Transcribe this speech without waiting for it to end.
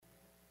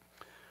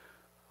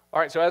All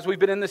right, so as we've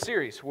been in this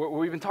series,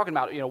 we've been talking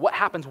about, what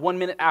happens 1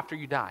 minute after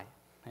you die.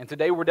 And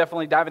today we're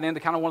definitely diving into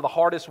kind of one of the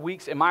hardest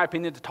weeks, in my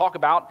opinion, to talk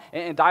about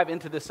and dive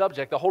into this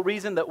subject. The whole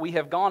reason that we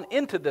have gone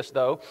into this,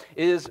 though,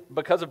 is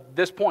because of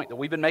this point that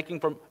we've been making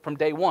from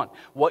day one.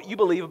 What you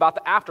believe about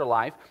the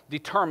afterlife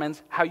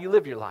determines how you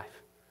live your life.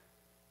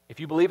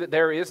 If you believe that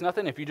there is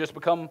nothing, if you just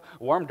become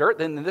worm dirt,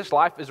 then this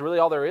life is really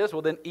all there is.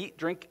 Well, then eat,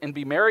 drink, and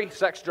be merry,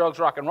 sex, drugs,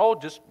 rock and roll.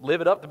 Just live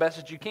it up the best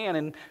that you can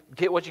and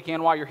get what you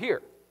can while you're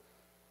here.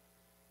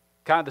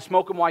 Kind of the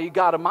smoke 'em while you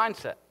got a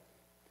mindset.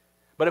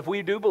 But if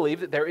we do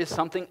believe that there is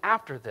something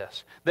after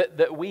this,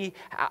 that we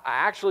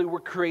actually were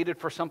created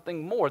for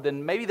something more,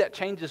 then maybe that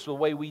changes the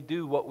way we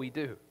do what we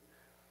do.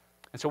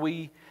 And so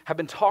we have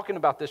been talking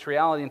about this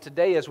reality, and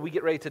today as we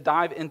get ready to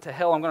dive into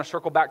hell, I'm going to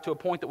circle back to a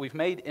point that we've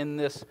made in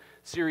this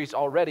series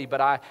already,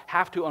 but I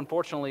have to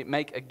unfortunately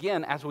make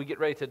again as we get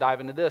ready to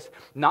dive into this,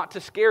 not to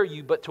scare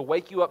you, but to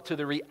wake you up to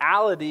the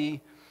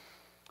reality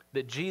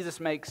that Jesus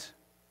makes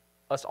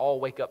us all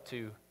wake up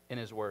to in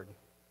His Word.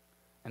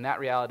 And that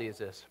reality is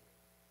this: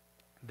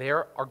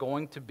 there are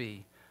going to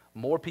be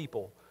more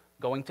people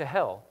going to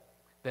hell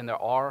than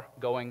there are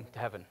going to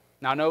heaven.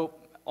 Now, I know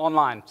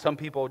online, some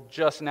people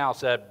just now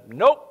said,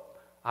 nope,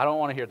 I don't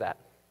want to hear that.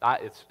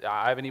 I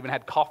haven't even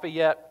had coffee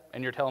yet,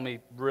 and you're telling me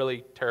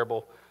really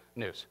terrible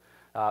news.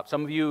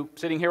 Some of you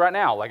sitting here right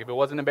now, like if it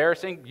wasn't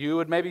embarrassing, you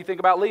would maybe think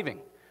about leaving.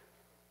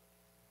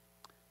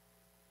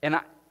 And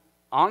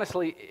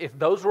honestly, if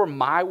those were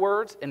my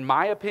words and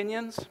my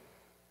opinions,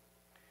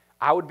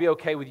 I would be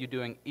okay with you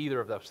doing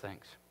either of those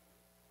things.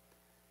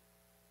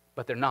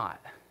 But they're not.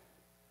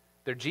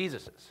 They're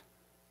Jesus's.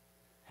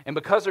 And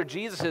because they're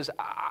Jesus's,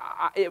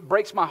 it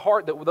breaks my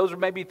heart that those are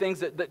maybe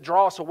things that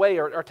draw us away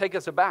or take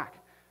us aback.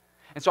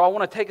 And so I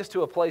want to take us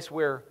to a place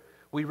where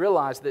we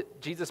realize that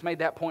Jesus made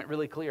that point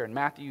really clear. In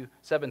Matthew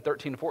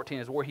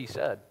 7:13-14 is where He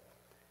said,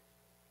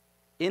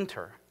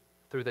 "Enter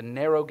through the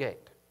narrow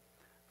gate,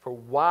 for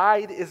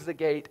wide is the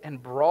gate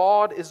and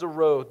broad is the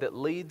road that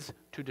leads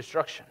to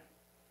destruction.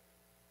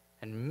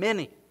 And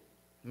many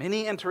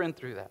enter in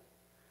through that."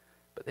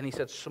 But then He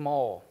said,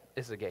 "Small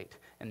is the gate,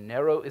 and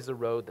narrow is the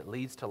road that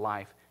leads to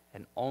life,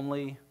 and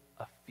only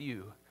a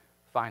few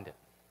find it."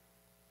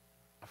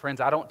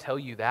 Friends, I don't tell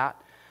you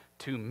that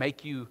to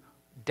make you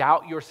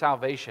doubt your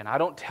salvation. I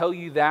don't tell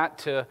you that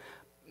to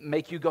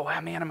make you go,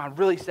 "Oh man, am I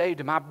really saved?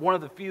 Am I one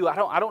of the few?" I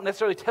don't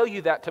necessarily tell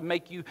you that to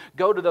make you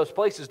go to those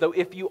places. Though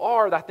if you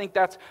are, I think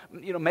that's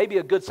maybe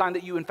a good sign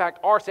that you in fact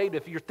are saved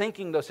if you're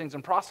thinking those things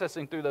and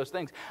processing through those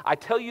things. I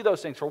tell you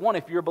those things, for one,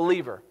 if you're a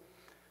believer,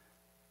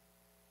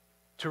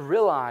 to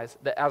realize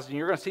that, as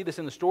you're going to see this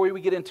in the story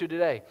we get into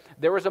today,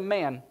 there was a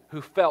man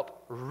who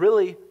felt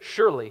really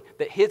surely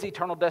that his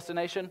eternal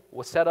destination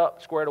was set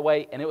up, squared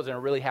away, and it was in a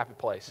really happy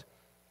place.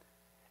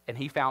 And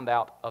he found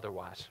out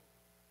otherwise.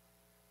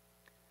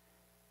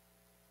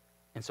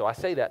 And so I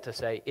say that to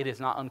say it is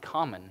not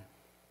uncommon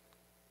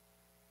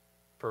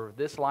for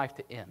this life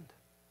to end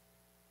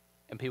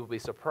and people be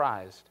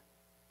surprised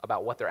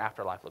about what their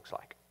afterlife looks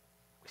like.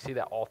 We see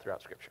that all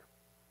throughout Scripture.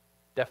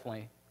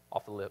 Definitely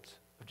off the lips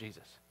of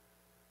Jesus.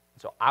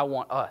 And so I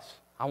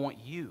want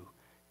you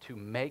to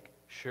make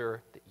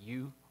sure that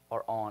you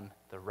are on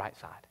the right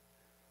side.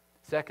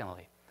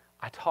 Secondly,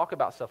 I talk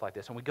about stuff like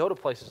this, and we go to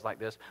places like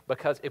this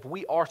because if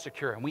we are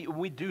secure, and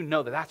we do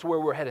know that that's where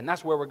we're headed, and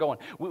that's where we're going,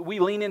 we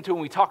lean into and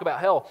we talk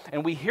about hell,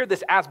 and we hear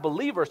this as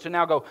believers to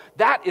now go,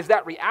 that is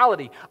that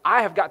reality.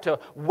 I have got to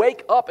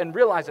wake up and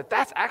realize that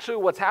that's actually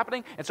what's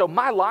happening, and so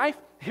my life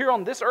here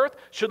on this earth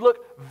should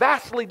look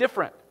vastly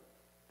different.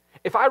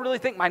 If I really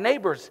think my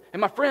neighbors and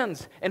my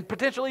friends and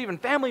potentially even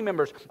family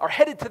members are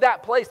headed to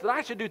that place, then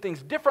I should do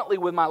things differently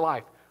with my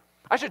life.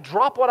 I should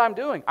drop what I'm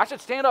doing. I should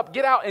stand up,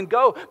 get out, and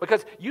go,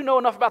 because you know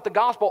enough about the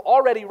gospel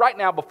already right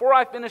now, before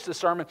I finish this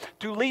sermon,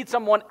 to lead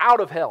someone out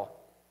of hell.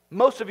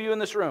 Most of you in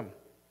this room.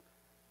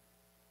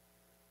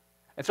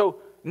 And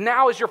so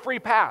now is your free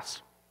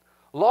pass.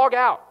 Log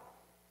out.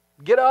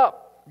 Get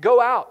up.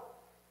 Go out.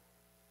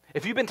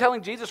 If you've been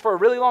telling Jesus for a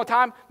really long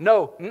time,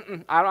 no,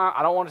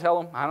 I don't want to tell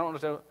him. I don't want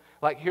to tell him.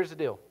 Like, here's the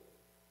deal.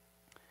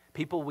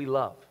 People we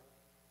love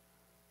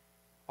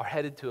are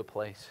headed to a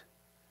place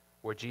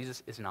where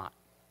Jesus is not.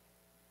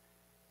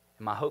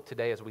 And my hope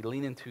today, as we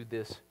lean into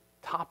this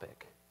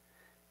topic,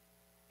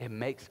 it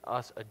makes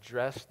us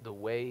address the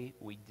way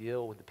we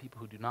deal with the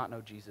people who do not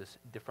know Jesus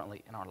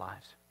differently in our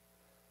lives.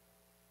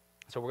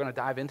 So we're going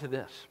to dive into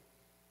this.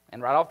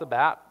 And right off the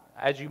bat,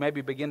 as you maybe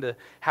begin to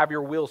have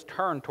your wheels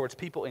turned towards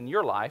people in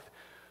your life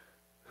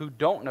who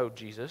don't know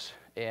Jesus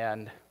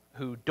and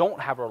who don't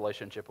have a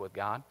relationship with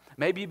God,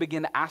 maybe you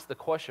begin to ask the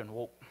question,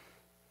 well,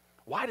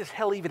 why does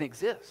hell even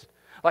exist?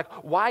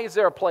 Like, why is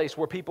there a place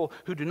where people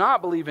who do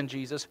not believe in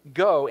Jesus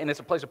go, and it's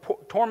a place of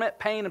torment,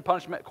 pain, and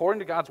punishment, according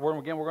to God's Word?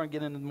 Again, we're going to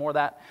get into more of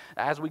that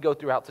as we go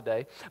throughout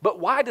today. But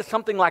why does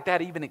something like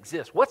that even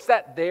exist? What's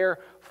that there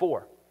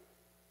for?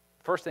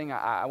 First thing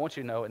I want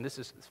you to know, and this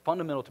is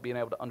fundamental to being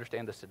able to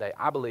understand this today,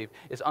 I believe,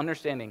 is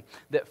understanding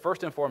that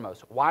first and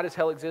foremost, why does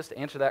hell exist? To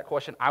answer that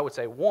question, I would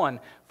say, one,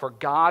 for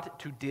God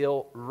to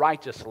deal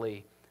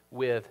righteously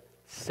with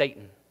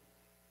Satan.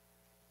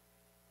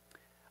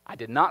 I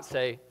did not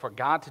say for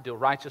God to deal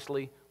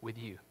righteously with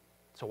you.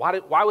 So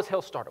why was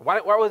hell started?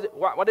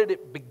 Why did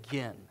it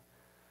begin?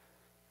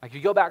 Like,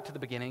 you go back to the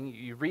beginning,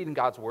 you read in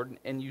God's word,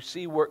 and you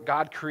see what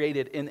God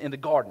created in the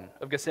Garden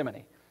of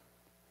Gethsemane.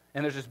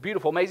 And there's this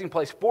beautiful, amazing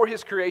place for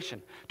his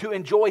creation, to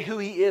enjoy who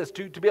he is,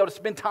 to be able to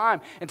spend time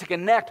and to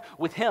connect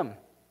with him.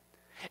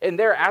 And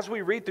there, as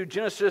we read through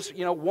Genesis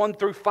 1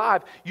 through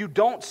 5, you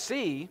don't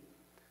see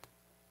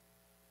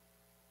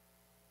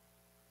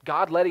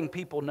God letting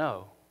people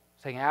know,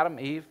 saying, Adam,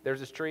 Eve, there's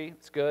this tree,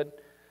 it's good,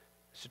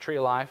 it's a tree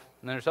of life,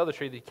 and then there's other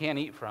tree that you can't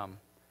eat from.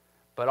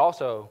 But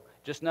also,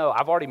 just know,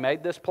 I've already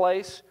made this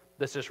place,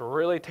 this is a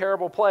really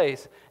terrible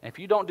place, and if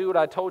you don't do what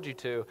I told you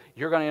to,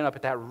 you're going to end up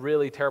at that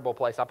really terrible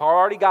place. I've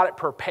already got it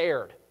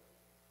prepared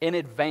in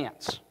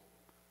advance,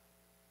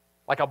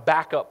 like a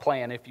backup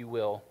plan, if you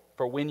will,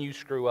 for when you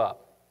screw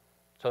up,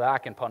 so that I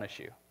can punish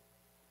you.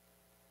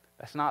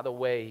 That's not the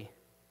way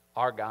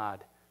our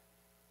God,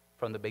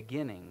 from the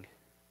beginning,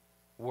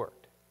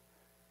 worked.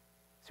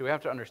 So we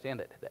have to understand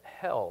that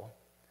hell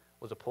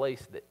was a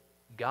place that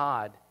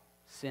God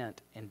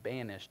sent and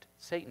banished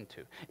Satan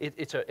to.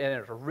 It's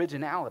an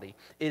originality.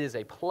 It is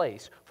a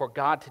place for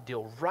God to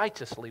deal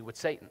righteously with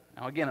Satan.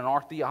 Now again, in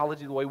our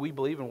theology, the way we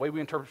believe and the way we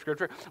interpret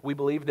Scripture, we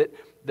believe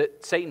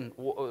that Satan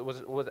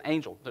was an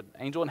angel. The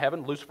angel in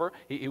heaven, Lucifer,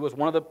 he was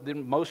one of the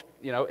most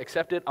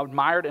accepted,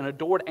 admired, and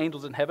adored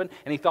angels in heaven,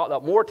 and he thought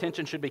that more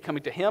attention should be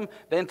coming to him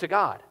than to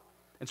God.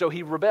 And so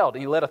he rebelled,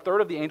 and he led a third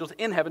of the angels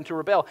in heaven to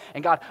rebel,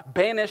 and God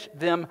banished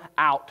them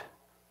out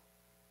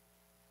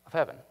of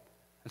heaven.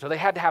 And so they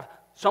had to have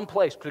some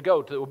place to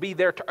go that would be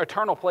their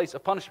eternal place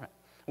of punishment.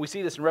 We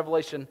see this in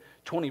Revelation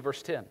 20,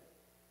 verse 10. It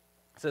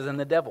says, and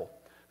the devil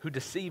who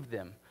deceived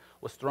them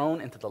was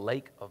thrown into the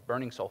lake of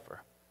burning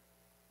sulfur,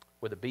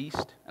 where the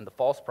beast and the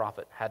false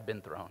prophet had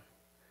been thrown,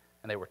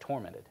 and they were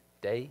tormented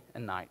day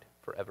and night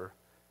forever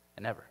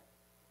and ever.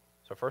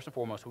 So first and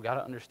foremost, we got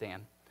to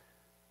understand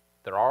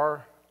that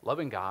our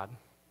loving God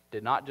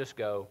did not just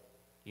go,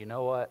 you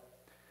know what,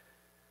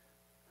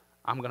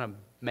 I'm going to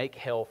make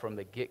hell from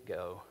the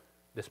get-go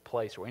this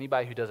place where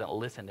anybody who doesn't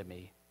listen to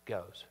me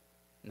goes.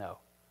 No.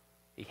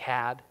 He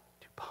had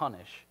to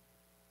punish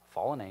a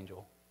fallen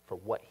angel for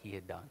what he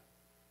had done.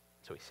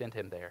 So he sent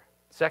him there.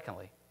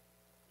 Secondly,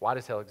 why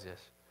does hell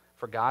exist?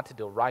 For God to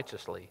deal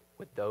righteously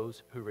with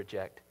those who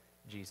reject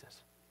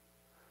Jesus.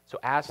 So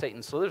as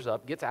Satan slithers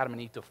up, gets Adam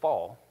and Eve to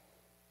fall,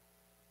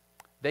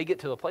 they get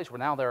to the place where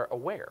now they're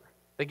aware.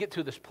 They get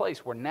to this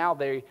place where now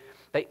they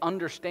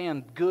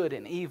understand good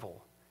and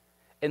evil.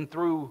 And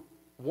through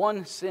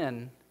one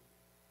sin,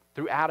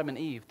 through Adam and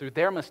Eve, through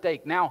their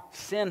mistake, now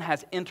sin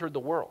has entered the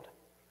world.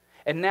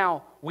 And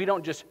now we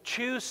don't just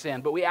choose sin,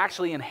 but we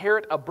actually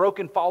inherit a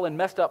broken, fallen,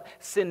 messed up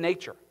sin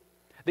nature.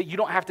 That you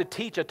don't have to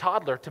teach a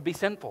toddler to be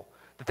sinful.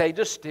 That they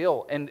just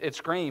steal and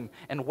scream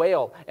and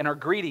wail and are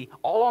greedy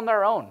all on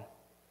their own.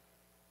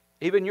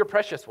 Even your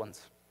precious ones.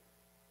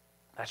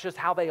 That's just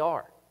how they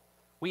are.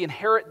 We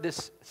inherit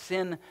this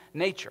sin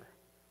nature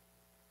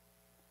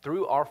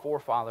through our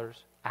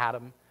forefathers,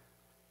 Adam,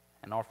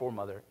 and our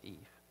foremother, Eve.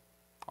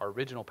 Our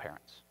original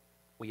parents.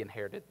 We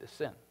inherited this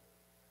sin.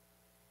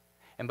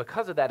 And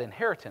because of that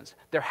inheritance,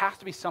 there has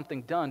to be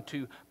something done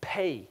to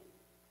pay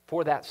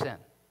for that sin.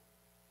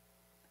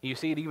 You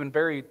see it even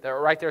right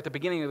there at the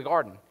beginning of the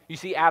garden. You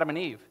see Adam and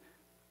Eve.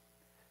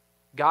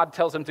 God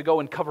tells them to go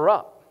and cover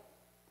up.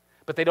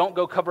 But they don't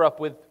go cover up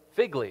with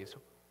fig leaves.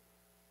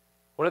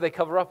 What do they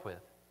cover up with?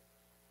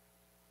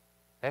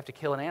 They have to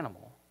kill an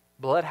animal.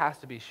 Blood has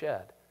to be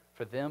shed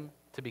for them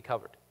to be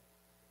covered.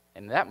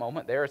 And in that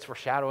moment there, it's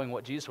foreshadowing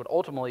what Jesus would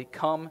ultimately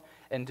come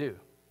and do.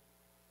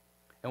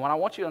 And what I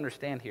want you to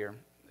understand here,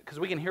 because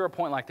we can hear a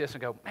point like this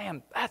and go,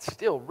 man, that's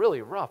still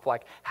really rough.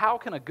 Like, how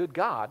can a good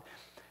God,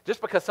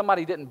 just because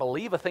somebody didn't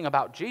believe a thing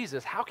about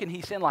Jesus, how can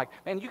he send, like,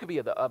 man, you could be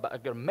an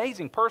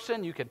amazing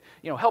person. You could,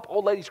 help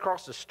old ladies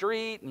cross the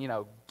street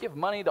and, give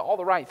money to all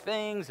the right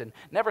things and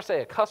never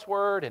say a cuss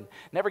word and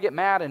never get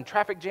mad in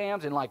traffic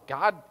jams. And like,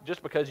 God,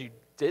 just because you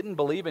didn't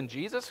believe in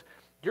Jesus,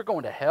 you're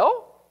going to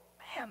hell?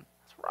 Man,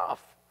 that's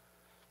rough.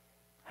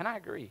 And I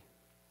agree.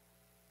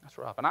 That's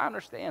rough. And I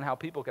understand how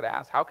people could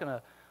ask, how can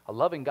a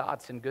loving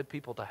God send good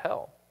people to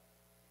hell?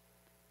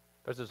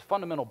 There's this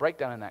fundamental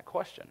breakdown in that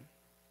question.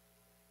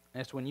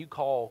 And it's when you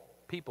call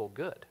people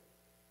good.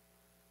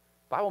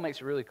 The Bible makes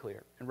it really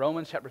clear in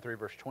Romans chapter 3,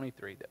 verse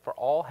 23, that for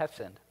all have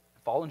sinned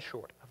and fallen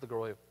short of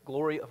the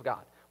glory of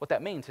God. What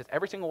that means is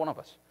every single one of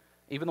us,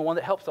 even the one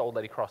that helps the old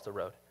lady cross the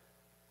road,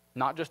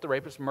 not just the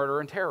rapist,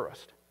 murderer, and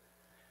terrorist,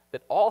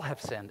 that all have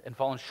sinned and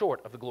fallen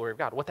short of the glory of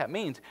God. What that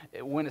means,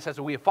 when it says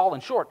that we have fallen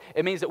short,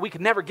 it means that we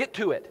could never get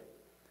to it.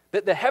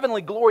 That the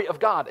heavenly glory of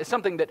God is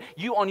something that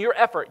you on your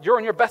effort, you're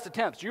on your best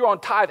attempts, you're on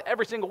tithe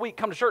every single week,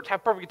 come to church,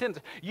 have perfect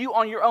attendance, you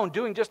on your own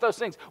doing just those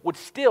things would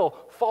still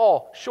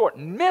fall short,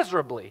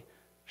 miserably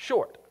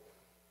short.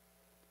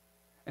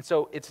 And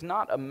so it's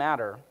not a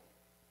matter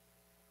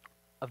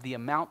of the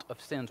amount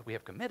of sins we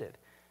have committed.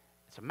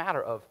 It's a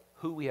matter of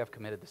who we have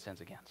committed the sins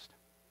against.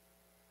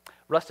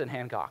 Rustin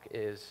Hancock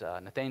is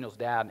Nathaniel's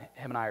dad.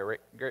 Him and I are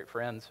great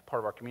friends,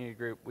 part of our community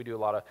group. We do a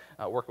lot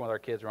of working with our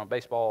kids around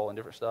baseball and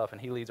different stuff, and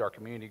he leads our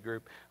community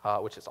group,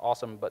 which is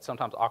awesome, but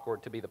sometimes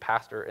awkward to be the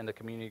pastor in the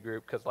community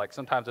group because, like,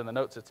 sometimes in the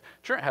notes it's,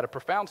 Trent had a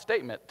profound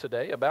statement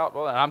today about,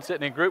 well, and I'm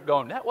sitting in group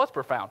going, that was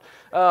profound.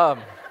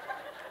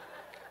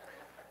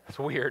 It's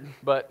weird,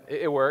 but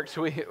it works.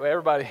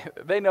 Everybody,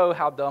 they know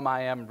how dumb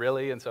I am,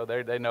 really, and so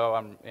they know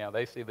I'm.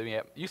 They see me.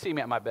 You see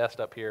me at my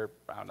best up here.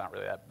 I'm not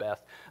really at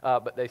best,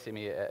 but they see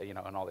me, in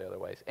all the other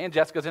ways. And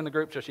Jessica's in the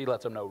group, so she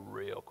lets them know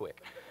real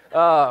quick.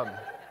 So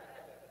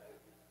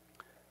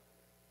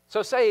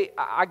say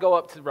I go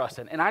up to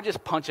Rustin and I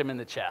just punch him in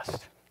the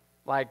chest.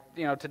 Like,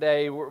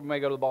 today we may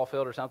go to the ball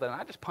field or something, and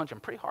I just punch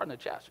him pretty hard in the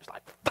chest. Just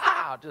like,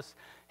 pow, just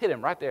hit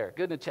him right there,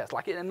 good in the chest.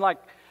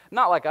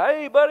 Not like a,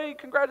 hey, buddy,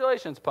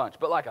 congratulations punch,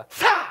 but like a,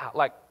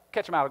 like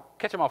catch him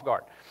off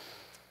guard.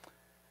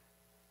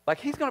 Like,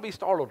 he's going to be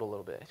startled a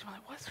little bit. He's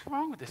like, what's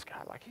wrong with this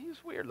guy? Like,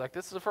 he's weird. Like,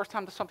 this is the first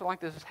time that something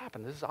like this has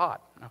happened. This is odd,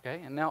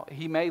 okay? And now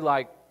he may,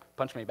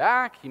 punch me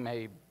back. He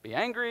may be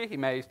angry. He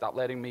may stop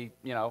letting me,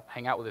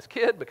 hang out with his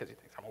kid because he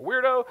thinks I'm a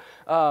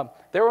weirdo.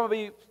 There will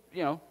be,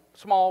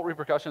 small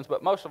repercussions,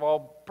 but most of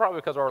all, probably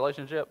because of our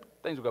relationship,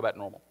 things will go back to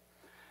normal.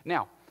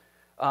 Now,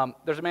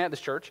 there's a man at this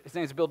church. His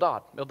name is Bill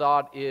Dodd. Bill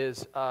Dodd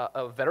is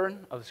a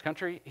veteran of this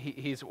country.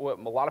 He's what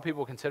a lot of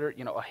people consider,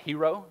 a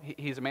hero.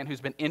 He's a man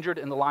who's been injured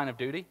in the line of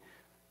duty.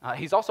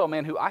 He's also a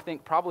man who I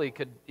think probably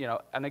could,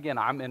 and again,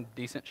 I'm in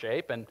decent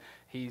shape, and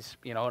he's,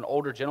 an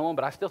older gentleman,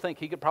 but I still think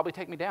he could probably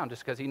take me down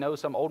just because he knows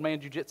some old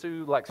man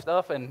jiu-jitsu-like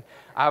stuff, and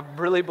I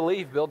really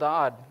believe Bill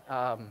Dodd,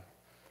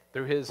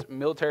 through his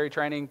military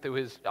training, through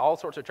his all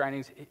sorts of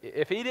trainings,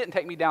 if he didn't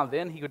take me down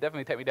then, he could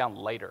definitely take me down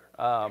later.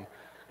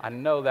 I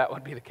know that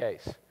would be the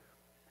case.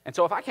 And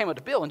so if I came up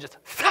to Bill and just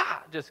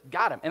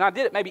got him, and I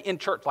did it maybe in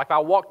church, like I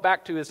walked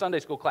back to his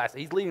Sunday school class that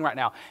he's leading right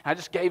now, and I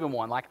just gave him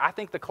one, like I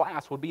think the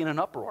class would be in an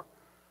uproar.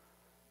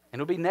 And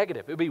it would be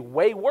negative. It would be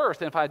way worse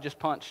than if I had just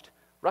punched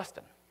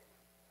Rustin.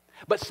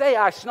 But say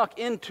I snuck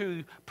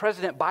into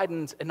President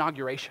Biden's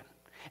inauguration,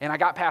 and I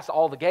got past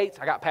all the gates,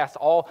 I got past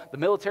all the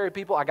military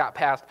people, I got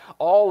past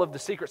all of the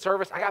Secret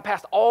Service, I got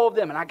past all of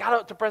them, and I got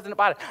up to President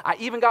Biden. I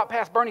even got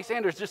past Bernie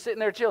Sanders just sitting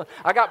there chilling.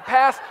 I got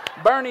past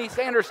Bernie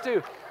Sanders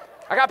too.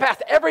 I got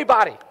past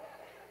everybody.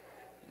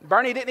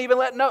 Bernie didn't even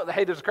let know,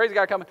 hey, there's a crazy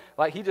guy coming.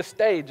 Like, he just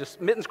stayed, just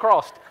mittens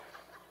crossed.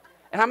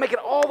 And I make it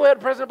all the way up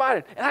to President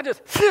Biden, and I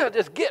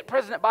just get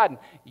President Biden.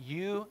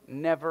 You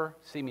never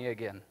see me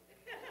again.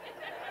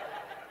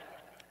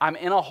 I'm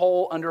in a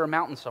hole under a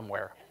mountain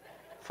somewhere,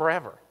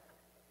 forever.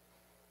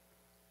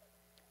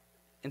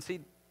 And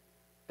see,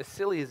 as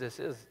silly as this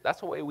is,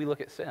 that's the way we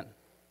look at sin.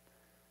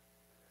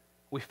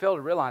 We fail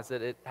to realize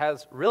that it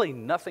has really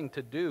nothing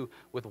to do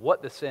with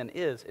what the sin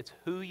is. It's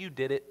who you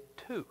did it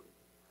to.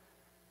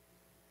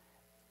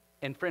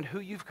 And friend, who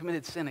you've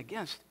committed sin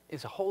against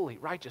is a holy,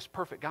 righteous,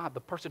 perfect God,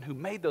 the person who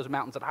made those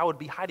mountains that I would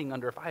be hiding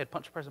under if I had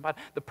punched President Biden,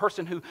 the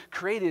person who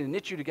created and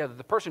knit you together,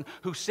 the person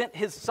who sent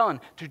his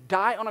son to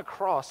die on a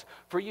cross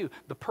for you,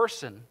 the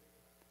person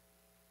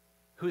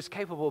who is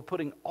capable of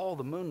putting all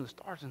the moon and the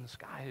stars in the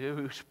sky,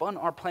 who spun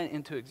our planet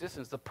into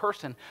existence, the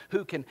person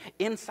who can,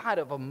 inside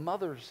of a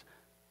mother's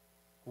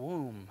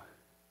womb,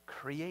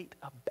 create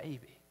a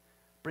baby,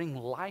 bring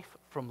life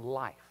from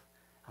life,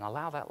 and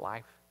allow that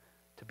life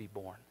to be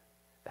born.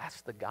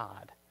 That's the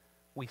God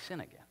we sin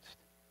against.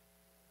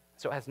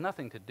 So it has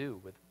nothing to do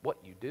with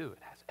what you do. It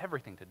has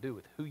everything to do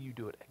with who you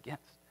do it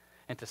against.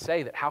 And to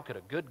say that how could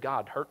a good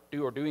God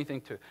do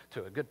anything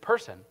to a good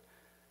person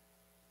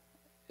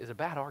is a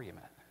bad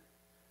argument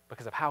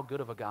because of how good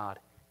of a God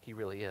he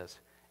really is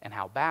and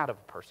how bad of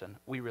a person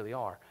we really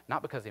are.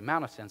 Not because of the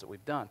amount of sins that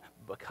we've done,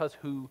 but because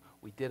who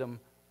we did them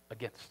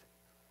against.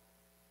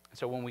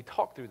 So when we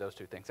talk through those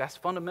two things, that's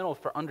fundamental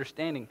for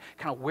understanding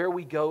kind of where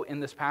we go in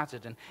this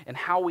passage and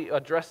how we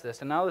address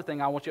this. Another thing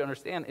I want you to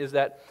understand is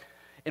that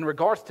in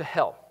regards to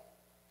hell,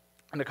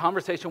 and the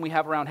conversation we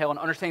have around hell and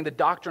understanding the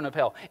doctrine of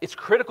hell, it's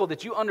critical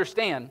that you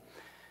understand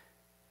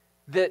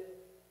that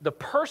the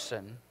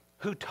person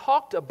who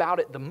talked about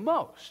it the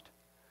most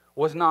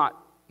was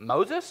not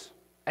Moses,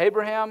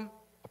 Abraham,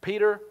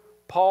 Peter,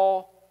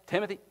 Paul,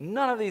 Timothy,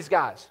 none of these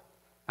guys.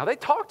 Now they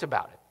talked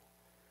about it,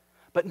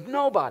 but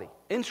nobody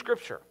in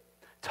Scripture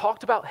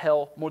talked about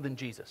hell more than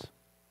Jesus.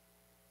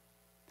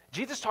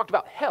 Jesus talked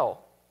about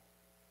hell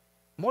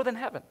more than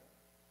heaven.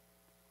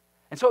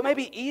 And so it may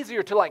be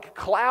easier to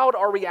cloud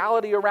our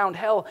reality around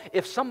hell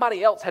if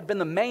somebody else had been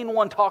the main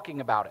one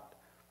talking about it.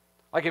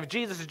 Like if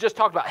Jesus had just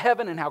talked about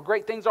heaven and how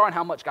great things are and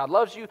how much God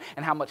loves you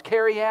and how much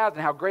care he has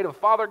and how great of a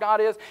father God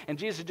is, and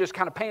Jesus had just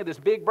kind of painted this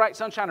big bright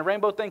sunshine and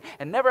rainbow thing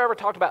and never ever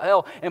talked about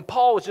hell. And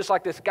Paul was just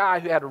like this guy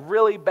who had a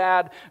really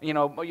bad,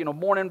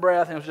 morning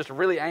breath and was just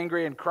really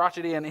angry and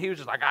crotchety, and he was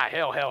just like,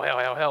 hell, hell, hell,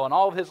 hell, hell, in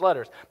all of his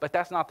letters. But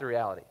that's not the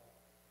reality.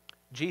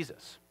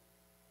 Jesus,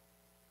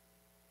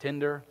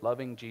 tender,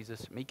 loving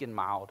Jesus, meek and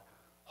mild,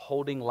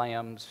 holding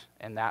lambs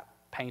and that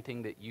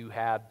painting that you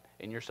had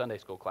in your Sunday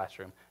school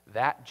classroom.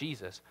 That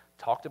Jesus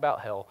talked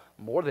about hell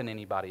more than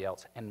anybody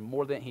else and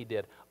more than he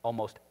did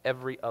almost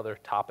every other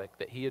topic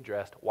that he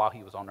addressed while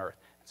he was on earth.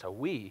 So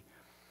we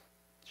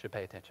should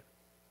pay attention.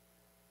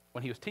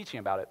 When he was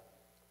teaching about it,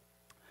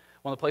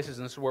 one of the places,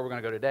 and this is where we're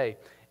going to go today,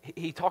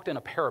 he talked in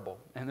a parable.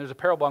 And there's a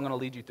parable I'm going to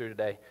lead you through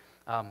today.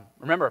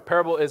 Remember, a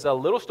parable is a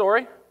little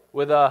story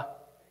with a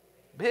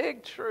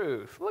big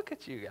truth. Look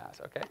at you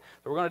guys, okay?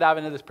 So we're going to dive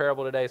into this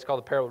parable today. It's called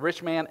the parable of the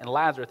rich man and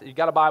Lazarus. If you've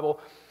got a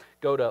Bible,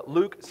 go to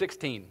Luke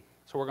 16.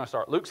 So we're going to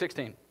start. Luke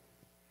 16.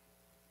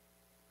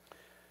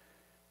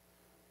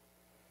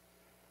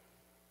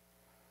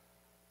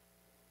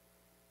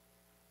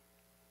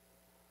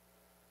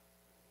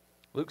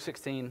 Luke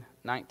 16,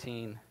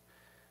 19,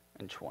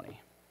 and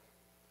 20.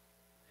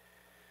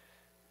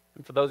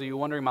 And for those of you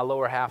wondering, my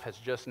lower half has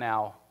just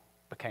now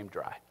became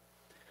dry.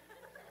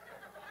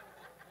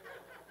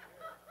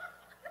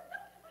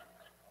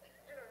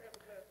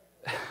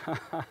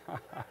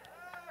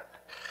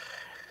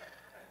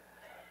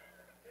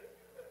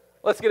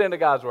 Let's get into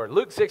God's word.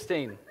 Luke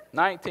 16,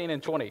 19,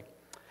 and 20.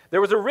 There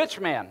was a rich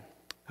man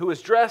who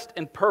was dressed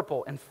in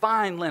purple and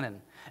fine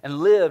linen and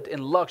lived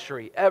in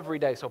luxury every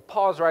day. So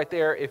pause right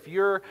there. If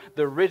you're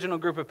the original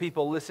group of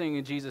people listening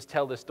to Jesus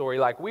tell this story,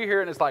 like we hear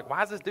it and it's like, why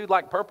does this dude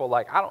like purple?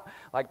 I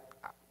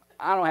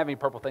don't have any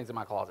purple things in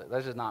my closet.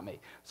 That's just not me.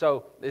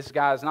 So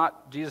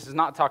Jesus is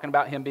not talking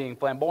about him being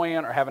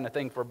flamboyant or having a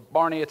thing for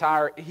Barney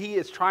attire. He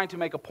is trying to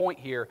make a point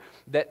here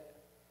that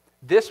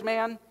this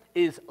man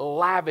is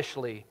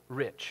lavishly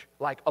rich,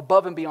 like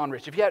above and beyond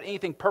rich. If you had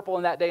anything purple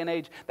in that day and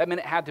age, that meant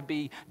it had to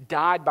be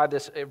dyed by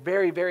this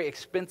very, very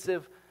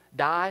expensive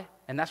dye,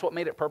 and that's what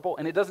made it purple.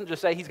 And it doesn't just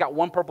say he's got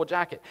one purple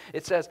jacket.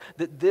 It says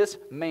that this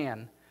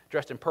man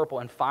dressed in purple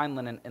and fine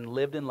linen and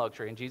lived in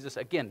luxury. And Jesus,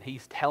 again,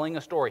 he's telling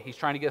a story. He's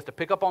trying to get us to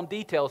pick up on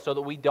details so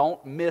that we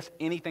don't miss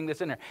anything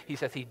that's in there. He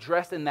says he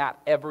dressed in that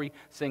every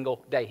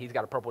single day. He's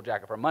got a purple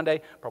jacket for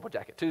Monday, purple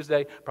jacket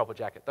Tuesday, purple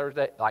jacket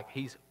Thursday. Like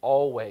he's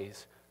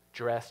always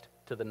dressed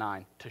to the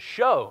nine to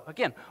show,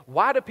 again,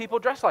 why do people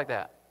dress like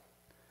that?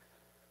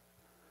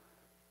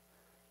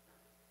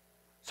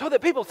 So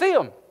that people see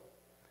them.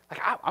 Like,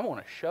 I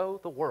want to show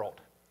the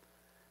world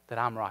that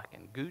I'm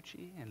rocking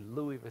Gucci and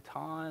Louis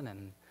Vuitton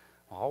and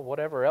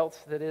whatever else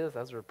that is.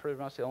 Those are pretty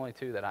much the only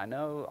two that I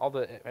know.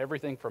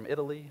 Everything from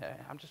Italy.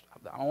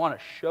 I want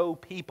to show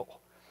people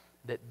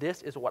that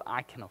this is what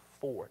I can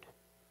afford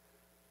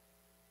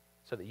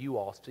so that you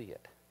all see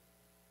it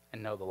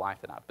and know the life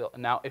that I've built.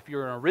 Now, if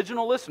you're an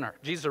original listener,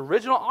 Jesus'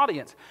 original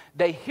audience,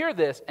 they hear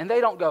this and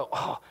they don't go,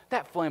 oh,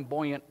 that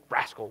flamboyant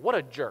rascal, what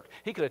a jerk.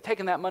 He could have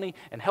taken that money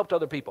and helped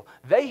other people.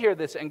 They hear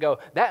this and go,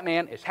 that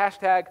man is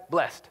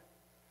 #blessed.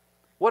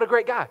 What a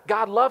great guy.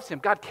 God loves him.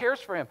 God cares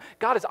for him.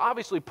 God has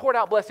obviously poured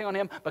out blessing on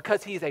him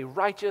because he's a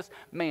righteous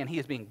man. He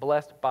is being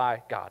blessed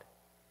by God.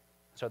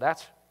 So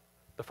that's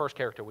the first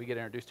character we get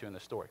introduced to in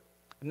this story.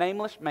 A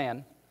nameless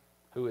man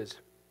who is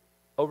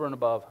over and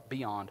above,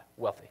 beyond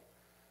wealthy.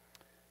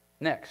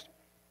 Next,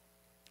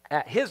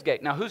 at his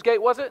gate. Now, whose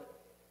gate was it?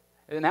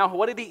 Now,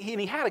 what did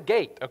he had a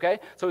gate, okay?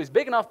 So he's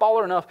big enough,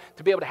 baller enough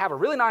to be able to have a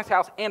really nice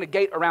house and a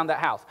gate around that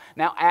house.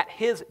 Now, at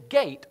his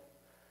gate,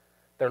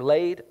 there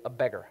laid a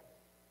beggar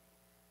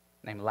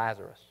named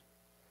Lazarus,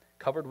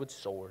 covered with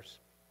sores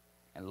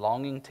and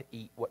longing to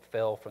eat what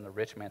fell from the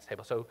rich man's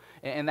table. So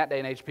in that day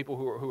and age, people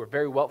who were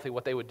very wealthy,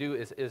 what they would do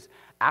is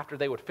after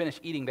they would finish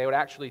eating, they would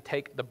actually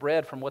take the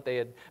bread from what they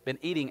had been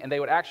eating, and they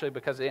would actually,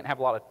 because they didn't have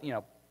a lot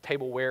of,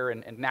 tableware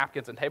and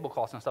napkins and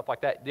tablecloths and stuff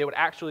like that, they would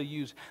actually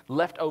use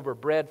leftover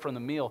bread from the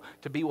meal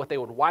to be what they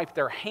would wipe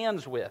their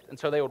hands with. And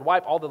so they would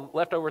wipe all the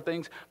leftover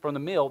things from the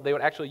meal. They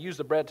would actually use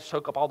the bread to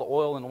soak up all the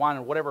oil and wine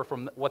and whatever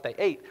from what they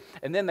ate.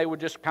 And then they would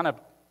just kind of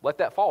let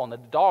that fall, and the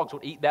dogs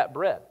would eat that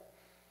bread.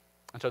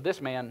 And so this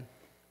man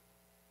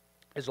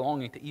is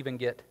longing to even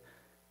get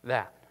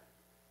that.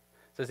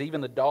 It says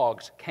even the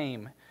dogs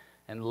came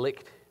and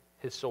licked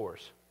his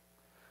sores.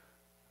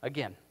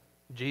 Again,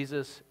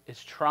 Jesus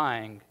is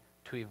trying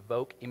to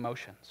evoke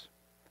emotions.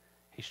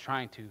 He's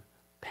trying to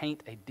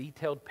paint a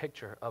detailed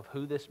picture of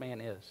who this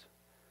man is.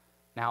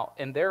 Now,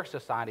 in their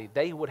society,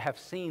 they would have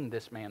seen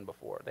this man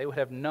before. They would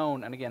have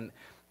known, and again,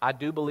 I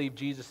do believe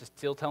Jesus is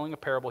still telling a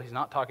parable. He's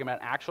not talking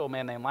about an actual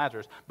man named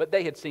Lazarus, but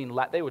they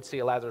would see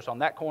a Lazarus on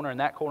that corner and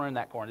that corner and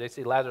that corner. They'd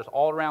see Lazarus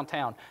all around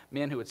town,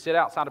 men who would sit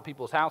outside of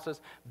people's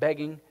houses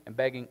begging and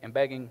begging and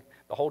begging.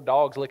 The whole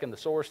dog's licking the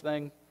sores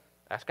thing,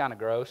 that's kind of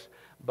gross,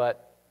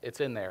 but it's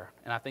in there,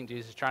 and I think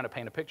Jesus is trying to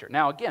paint a picture.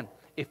 Now, again,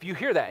 if you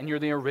hear that and you're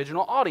the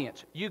original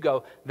audience, you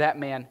go, that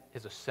man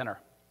is a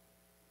sinner.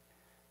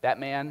 That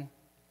man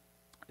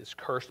is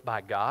cursed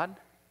by God.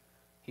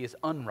 He is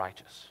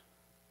unrighteous.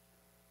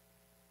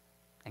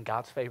 And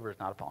God's favor is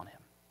not upon him.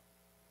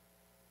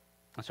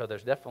 And so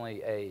there's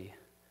definitely a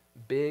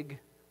big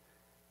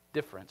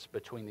difference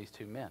between these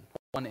two men.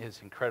 One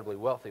is incredibly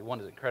wealthy, one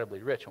is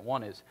incredibly rich, and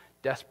one is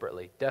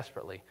desperately,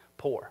 desperately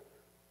poor.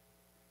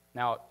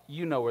 Now,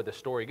 you know where the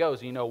story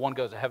goes. You know one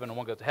goes to heaven and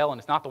one goes to hell, and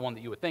it's not the one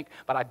that you would think.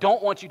 But I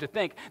don't want you to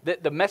think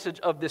that the message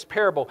of this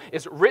parable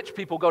is rich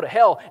people go to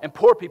hell and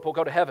poor people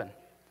go to heaven.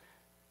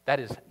 That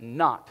is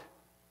not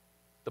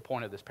the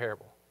point of this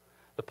parable.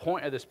 The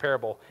point of this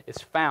parable is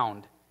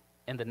found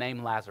in the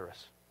name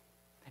Lazarus.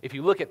 If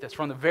you look at this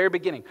from the very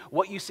beginning,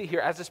 what you see here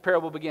as this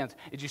parable begins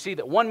is you see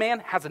that one man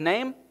has a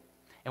name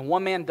and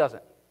one man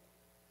doesn't.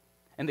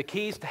 And the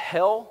keys to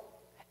hell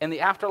and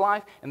the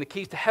afterlife and the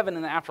keys to heaven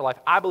and the afterlife,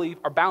 I believe,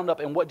 are bound up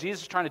in what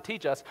Jesus is trying to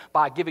teach us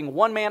by giving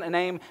one man a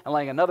name and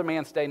letting another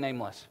man stay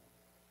nameless.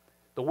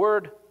 The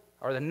word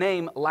or the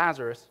name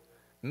Lazarus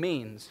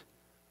means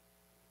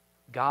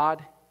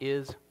God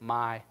is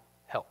my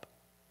help.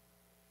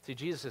 See,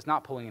 Jesus is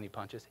not pulling any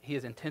punches. He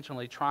is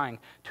intentionally trying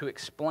to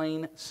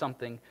explain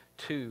something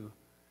to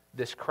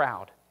this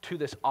crowd, to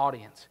this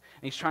audience.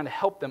 And he's trying to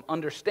help them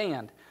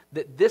understand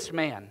that this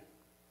man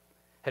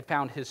had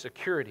found his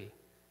security,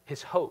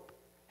 his hope,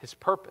 his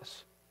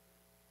purpose,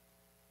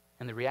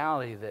 and the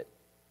reality that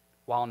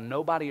while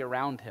nobody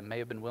around him may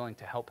have been willing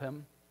to help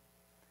him,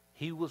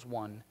 he was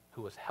one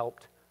who was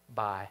helped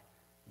by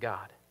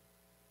God.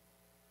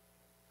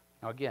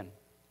 Now again,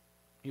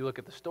 you look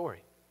at the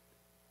story.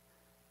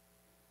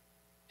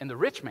 And the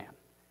rich man,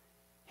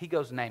 he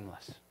goes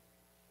nameless.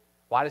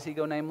 Why does he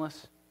go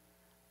nameless?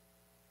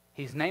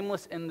 He's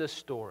nameless in this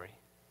story.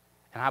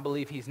 And I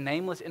believe he's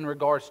nameless in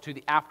regards to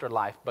the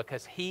afterlife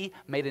because he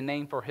made a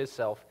name for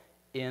himself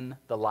in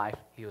the life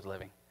he was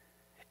living.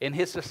 In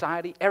his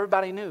society,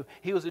 everybody knew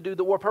he was a dude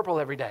that wore purple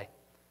every day.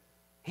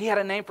 He had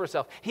a name for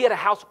himself. He had a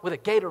house with a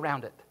gate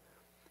around it.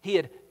 He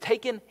had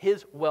taken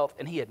his wealth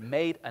and he had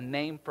made a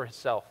name for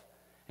himself.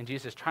 And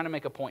Jesus is trying to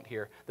make a point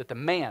here that the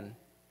man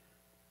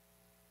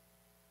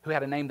who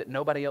had a name that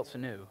nobody else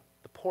knew,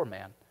 the poor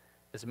man,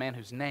 is a man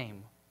whose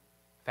name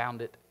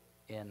found it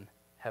in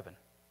heaven.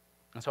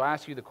 And so I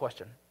ask you the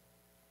question,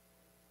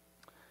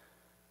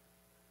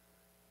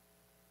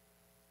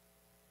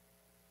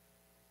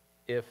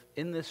 if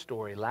in this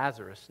story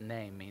Lazarus'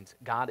 name means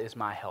God is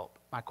my help,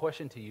 my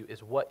question to you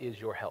is, what is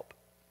your help?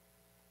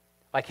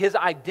 Like, his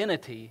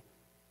identity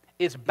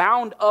is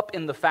bound up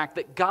in the fact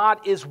that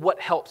God is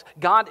what helps.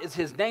 God is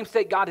his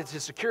namesake. God is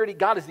his security.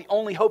 God is the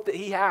only hope that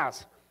he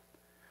has.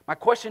 My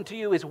question to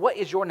you is, what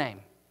is your name?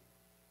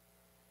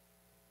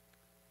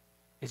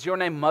 Is your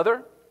name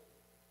mother,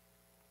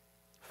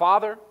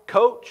 father,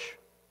 coach,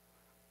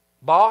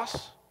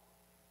 boss,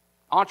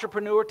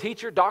 entrepreneur,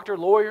 teacher, doctor,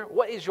 lawyer?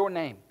 What is your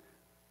name?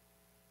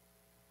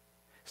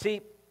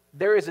 See,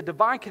 there is a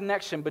divine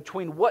connection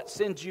between what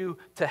sends you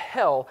to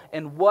hell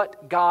and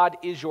what God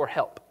is your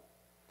help.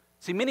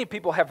 See, many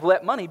people have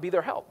let money be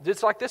their help,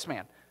 just like this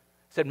man.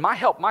 Said, my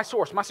help, my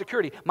source, my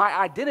security, my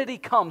identity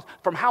comes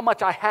from how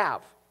much I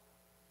have.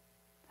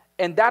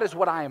 And that is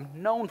what I am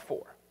known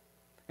for.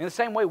 In the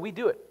same way we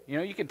do it. You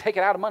know, you can take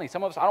it out of money.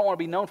 Some of us, I don't want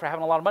to be known for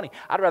having a lot of money.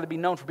 I'd rather be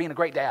known for being a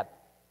great dad.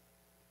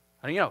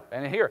 And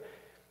here,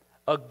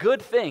 a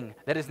good thing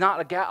that is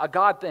not a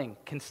God thing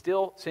can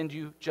still send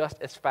you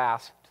just as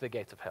fast to the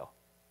gates of hell.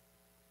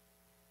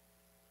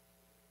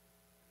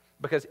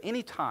 Because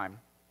anytime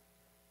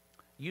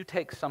you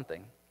take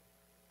something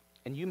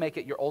and you make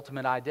it your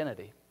ultimate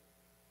identity,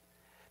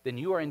 then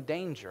you are in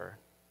danger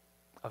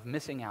of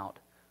missing out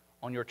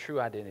on your true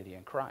identity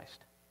in Christ.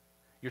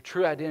 Your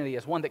true identity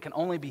is one that can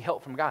only be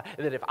helped from God.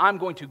 That if I'm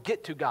going to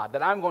get to God,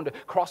 that I'm going to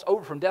cross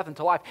over from death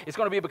into life, it's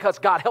going to be because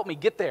God helped me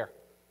get there.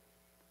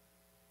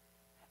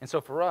 And so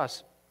for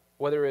us,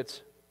 whether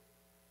it's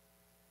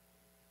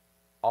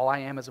all I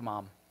am as a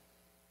mom,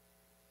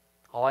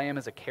 all I am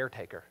as a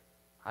caretaker,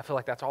 I feel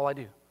like that's all I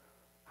do.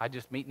 I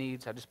just meet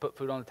needs. I just put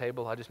food on the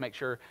table. I just make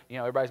sure,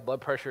 everybody's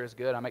blood pressure is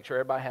good. I make sure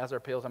everybody has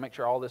their pills. I make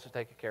sure all this is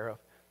taken care of.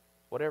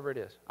 Whatever it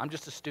is. I'm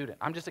just a student.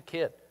 I'm just a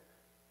kid.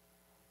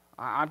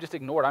 I'm just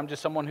ignored. I'm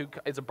just someone who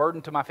is a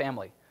burden to my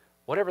family.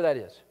 Whatever that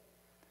is.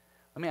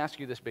 Let me ask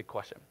you this big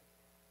question.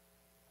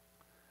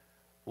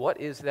 What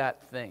is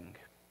that thing?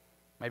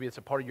 Maybe it's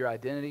a part of your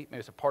identity. Maybe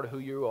it's a part of who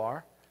you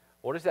are.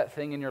 What is that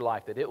thing in your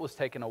life that it was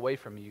taken away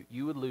from you,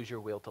 you would lose your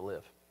will to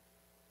live?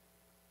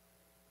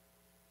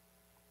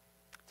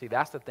 See,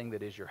 that's the thing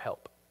that is your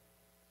help.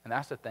 And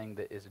that's the thing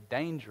that is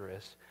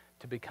dangerous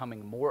to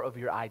becoming more of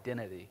your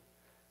identity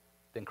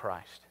than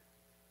Christ.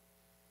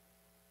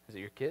 Is it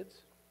your kids?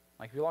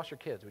 Like, if you lost your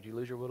kids, would you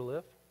lose your will to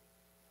live?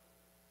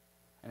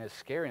 And as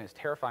scary and as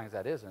terrifying as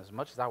that is, and as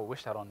much as I would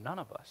wish that on none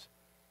of us,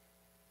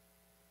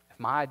 if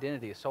my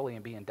identity is solely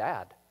in being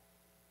dad,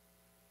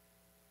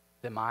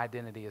 then my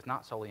identity is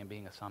not solely in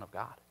being a son of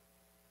God.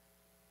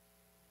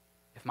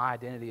 If my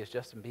identity is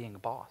just in being a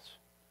boss,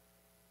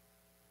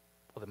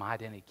 well, then my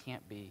identity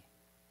can't be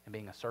in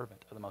being a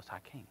servant of the Most High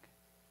King.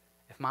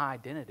 If my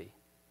identity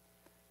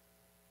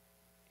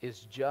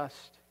is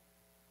just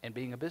in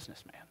being a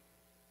businessman,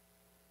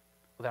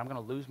 well, then I'm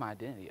going to lose my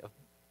identity of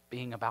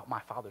being about my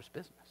Father's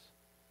business.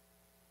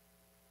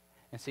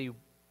 And see,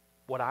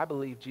 what I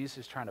believe Jesus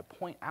is trying to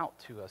point out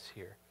to us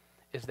here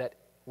is that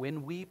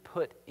when we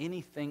put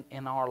anything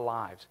in our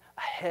lives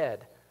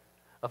ahead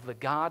of the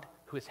God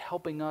who is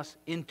helping us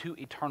into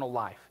eternal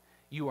life,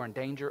 you are in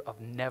danger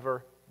of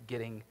never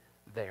getting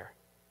there.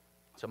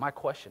 So my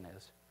question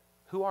is,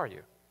 who are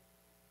you?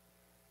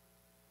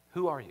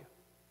 Who are you?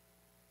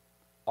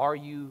 Are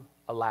you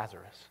a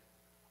Lazarus?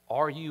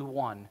 Are you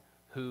one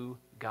who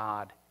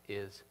God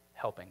is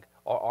helping?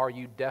 Or are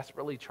you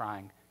desperately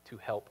trying to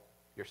help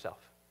yourself?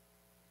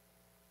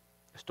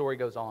 The story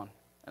goes on.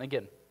 And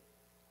again,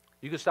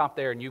 you can stop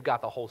there and you've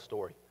got the whole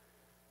story.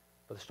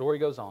 But the story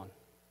goes on.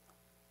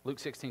 Luke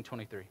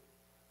 16:23,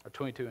 or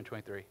 22 and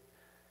 23.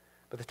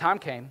 But the time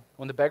came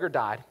when the beggar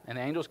died, and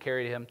the angels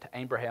carried him to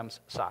Abraham's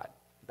side.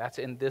 That's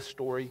in this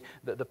story,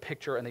 the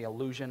picture and the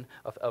illusion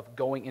of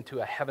going into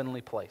a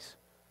heavenly place.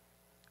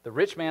 The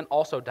rich man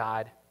also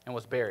died and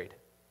was buried.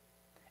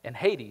 In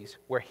Hades,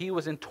 where he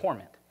was in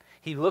torment,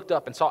 he looked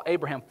up and saw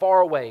Abraham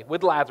far away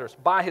with Lazarus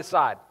by his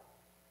side.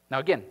 Now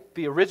again,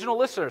 the original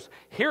listeners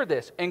hear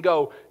this and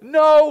go,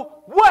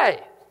 no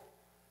way!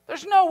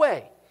 There's no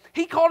way.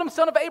 He called him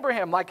son of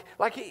Abraham.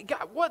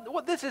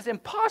 What? This is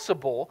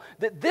impossible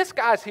that this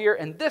guy's here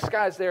and this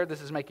guy's there.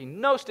 This is making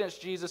no sense,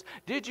 Jesus.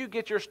 Did you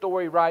get your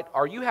story right?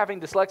 Are you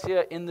having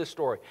dyslexia in this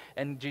story?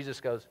 And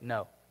Jesus goes,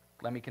 no.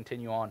 Let me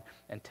continue on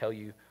and tell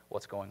you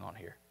what's going on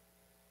here.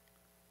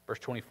 Verse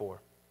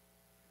 24.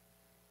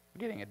 You're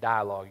getting a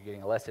dialogue. You're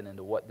getting a lesson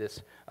into what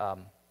this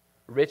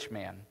rich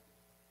man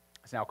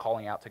is now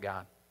calling out to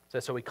God. It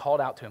says, so he called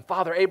out to him,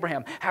 Father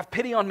Abraham, have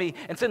pity on me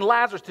and send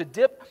Lazarus to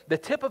dip the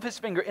tip of his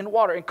finger in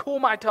water and cool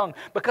my tongue,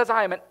 because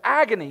I am in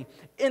agony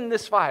in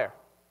this fire.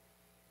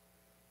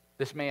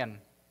 This man,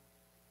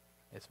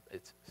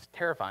 it's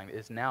terrifying,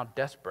 is now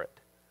desperate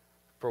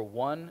for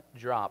one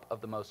drop of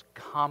the most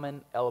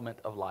common element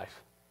of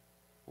life,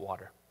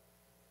 water.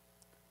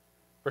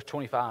 Verse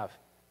 25,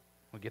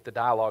 we get the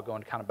dialogue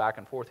going kind of back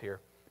and forth here.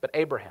 But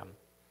Abraham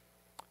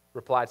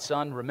replied,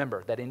 Son,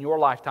 remember that in your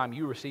lifetime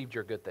you received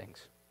your good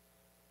things,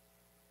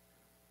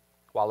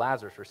 while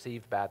Lazarus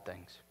received bad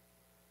things.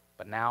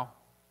 But now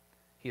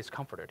he is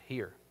comforted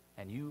here,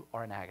 and you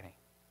are in agony.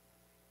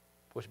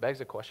 Which begs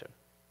the question,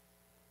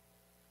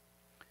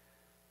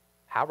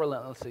 how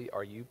relentlessly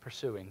are you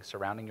pursuing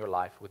surrounding your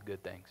life with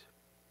good things?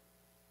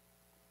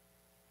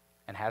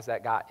 And has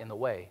that got in the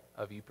way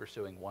of you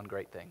pursuing one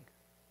great thing?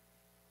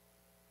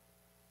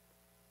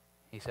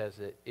 He says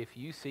that if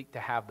you seek to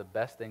have the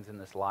best things in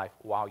this life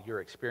while you're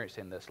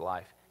experiencing this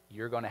life,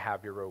 you're going to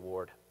have your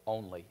reward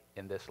only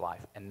in this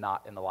life and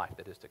not in the life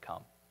that is to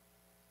come.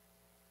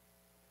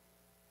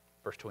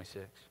 Verse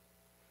 26.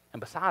 And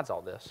besides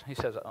all this, he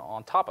says,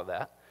 on top of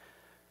that,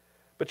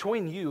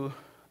 between you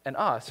and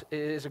us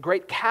is a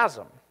great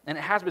chasm, and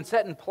it has been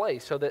set in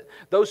place so that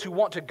those who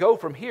want to go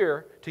from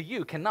here to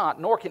you cannot,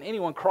 nor can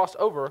anyone cross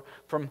over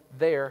from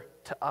there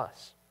to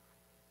us.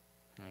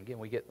 And again,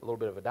 we get a little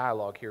bit of a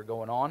dialogue here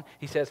going on.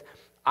 He says,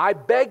 I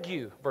beg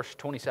you, verse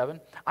 27,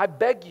 I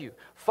beg you,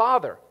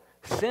 Father,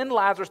 send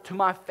Lazarus to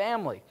my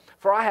family,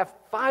 for I have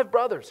 5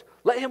 brothers.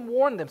 Let him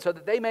warn them so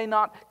that they may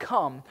not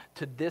come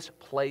to this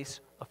place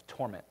of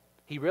torment.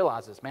 He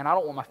realizes, man, I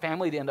don't want my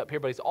family to end up here,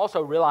 but he's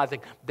also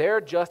realizing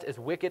they're just as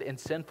wicked and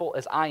sinful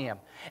as I am.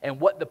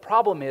 And what the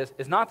problem is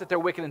not that they're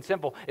wicked and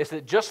sinful, it's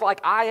that just like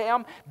I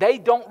am, they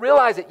don't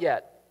realize it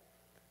yet.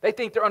 They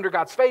think they're under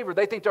God's favor.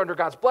 They think they're under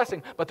God's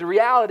blessing. But the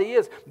reality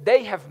is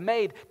they have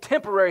made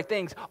temporary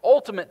things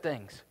ultimate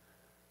things.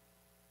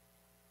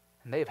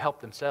 And they have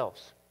helped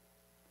themselves.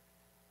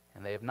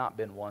 And they have not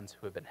been ones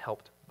who have been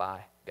helped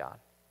by God.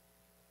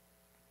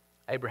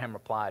 Abraham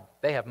replied,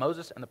 they have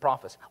Moses and the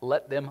prophets.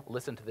 Let them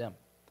listen to them.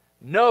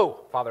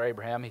 No, Father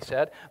Abraham, he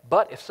said,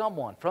 but if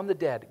someone from the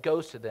dead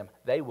goes to them,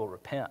 they will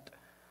repent.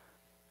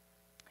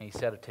 And he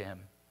said to him,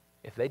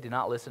 if they do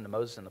not listen to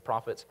Moses and the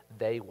prophets,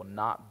 they will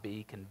not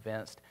be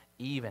convinced,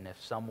 even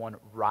if someone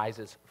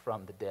rises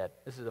from the dead.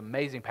 This is an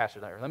amazing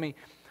passage. Let me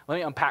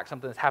unpack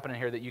something that's happening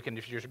here that you can,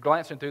 if you're just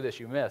glancing through this,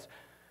 you miss.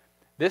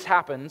 This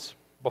happens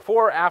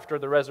before or after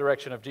the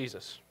resurrection of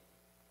Jesus.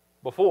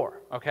 Before,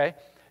 okay?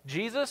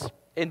 Jesus,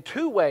 in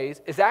 2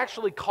 ways, is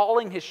actually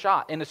calling his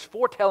shot and is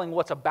foretelling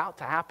what's about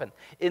to happen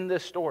in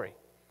this story.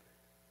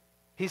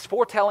 He's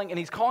foretelling and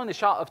he's calling the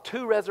shot of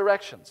 2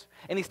 resurrections.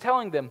 And he's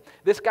telling them,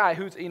 this guy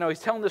who's, he's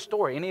telling this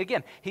story. And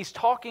again, he's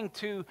talking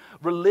to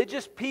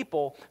religious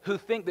people who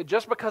think that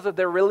just because of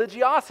their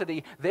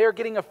religiosity, they're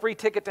getting a free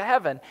ticket to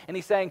heaven. And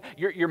he's saying,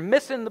 you're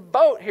missing the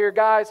boat here,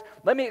 guys.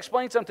 Let me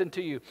explain something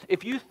to you.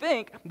 If you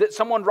think that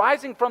someone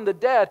rising from the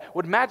dead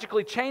would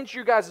magically change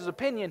your guys'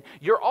 opinion,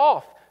 you're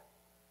off.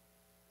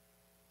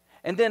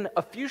 And then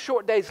a few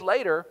short days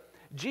later,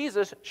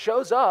 Jesus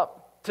shows up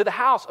to the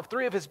house of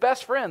 3 of his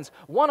best friends.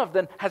 One of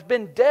them has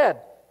been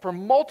dead for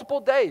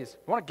multiple days.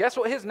 You want to guess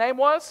what his name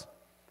was?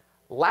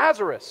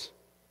 Lazarus.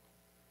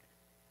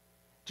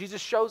 Jesus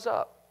shows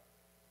up,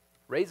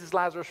 raises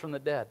Lazarus from the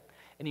dead.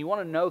 And you want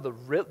to know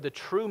the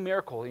true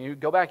miracle. And you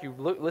go back, you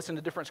listen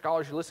to different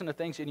scholars, you listen to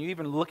things, and you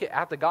even look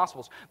at the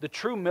Gospels. The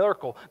true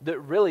miracle that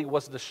really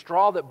was the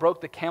straw that broke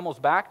the camel's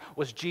back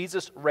was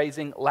Jesus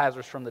raising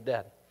Lazarus from the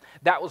dead.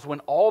 That was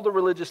when all the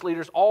religious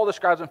leaders, all the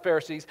scribes and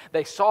Pharisees,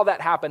 they saw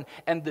that happen,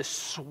 and the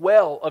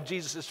swell of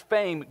Jesus'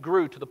 fame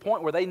grew to the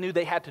point where they knew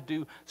they had to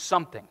do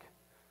something.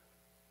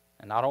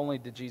 And not only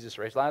did Jesus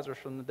raise Lazarus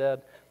from the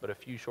dead, but a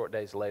few short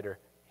days later,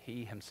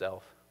 he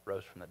himself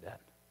rose from the dead.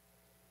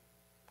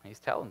 He's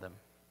telling them,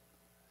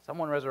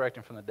 someone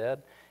resurrecting from the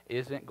dead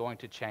isn't going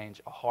to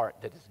change a heart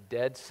that is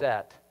dead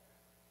set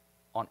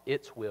on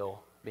its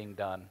will being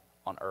done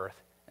on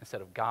earth instead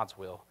of God's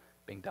will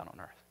being done on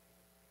earth.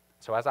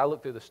 So as I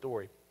look through the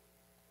story,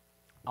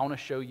 I want to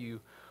show you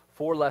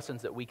 4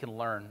 lessons that we can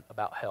learn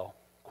about hell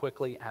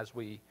quickly as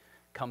we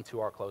come to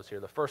our close here.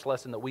 The first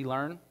lesson that we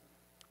learn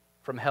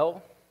from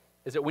hell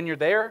is that when you're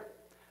there,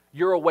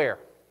 you're aware.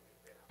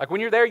 Like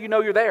when you're there, you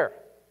know you're there.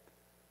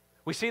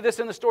 We see this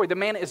in the story. The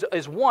man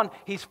is one,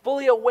 he's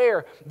fully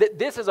aware that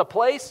this is a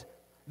place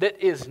that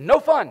is no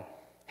fun.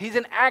 He's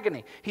in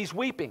agony. He's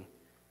weeping.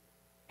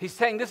 He's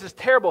saying this is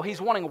terrible.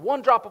 He's wanting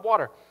one drop of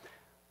water.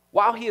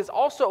 While he is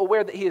also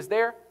aware that he is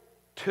there,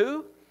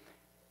 2,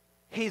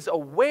 he's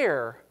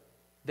aware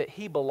that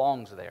he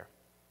belongs there.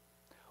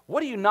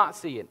 What do you not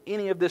see in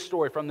any of this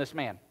story from this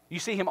man? You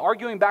see him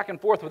arguing back and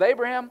forth with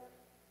Abraham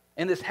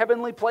in this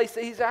heavenly place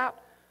that he's at.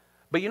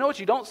 But you know what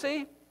you don't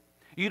see?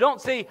 You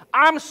don't see,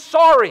 I'm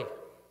sorry.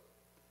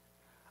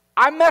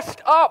 I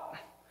messed up.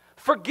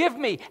 Forgive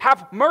me.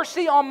 Have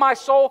mercy on my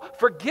soul.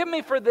 Forgive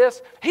me for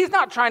this. He's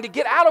not trying to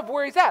get out of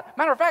where he's at.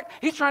 Matter of fact,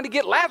 he's trying to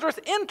get Lazarus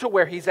into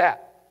where he's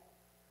at.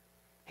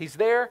 He's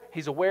there,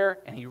 he's aware,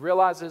 and he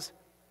realizes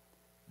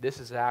this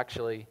is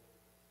actually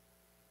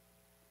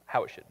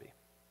how it should be.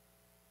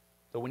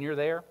 So when you're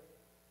there,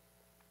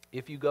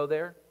 if you go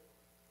there,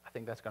 I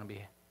think that's going to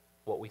be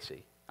what we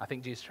see. I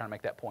think Jesus is trying to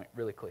make that point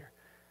really clear.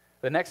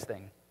 The next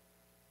thing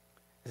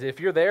is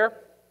if you're there,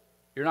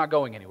 you're not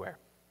going anywhere.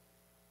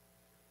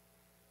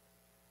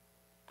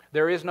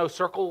 There is no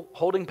circle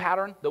holding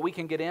pattern that we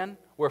can get in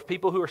where if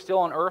people who are still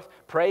on earth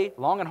pray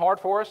long and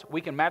hard for us,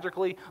 we can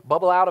magically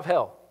bubble out of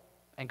hell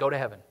and go to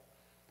heaven.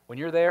 When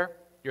you're there,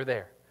 you're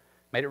there.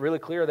 Made it really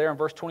clear there in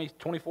verse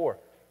 24.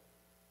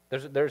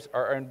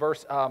 Or in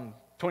verse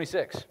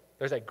 26,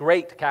 there's a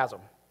great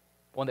chasm,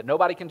 one that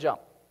nobody can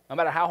jump, no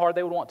matter how hard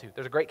they would want to.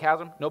 There's a great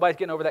chasm. Nobody's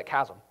getting over that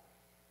chasm.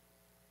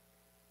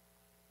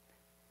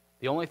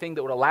 The only thing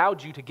that would have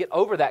allowed you to get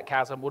over that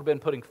chasm would have been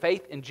putting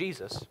faith in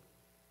Jesus.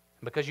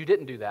 And because you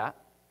didn't do that,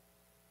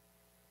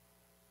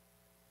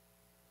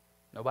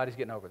 nobody's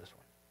getting over this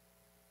one.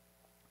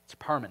 It's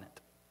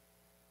permanent.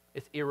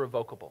 It's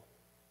irrevocable.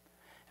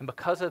 And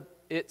because of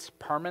its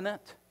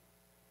permanent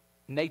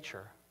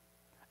nature,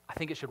 I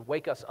think it should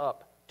wake us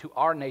up to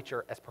our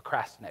nature as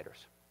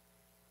procrastinators.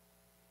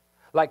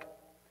 Like,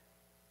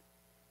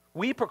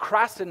 we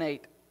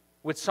procrastinate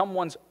with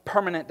someone's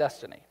permanent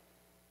destiny.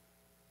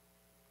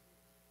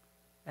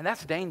 And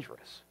that's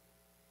dangerous.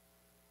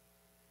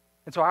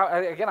 And so,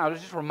 I would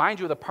just remind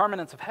you of the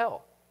permanence of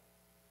hell.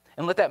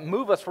 And let that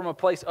move us from a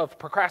place of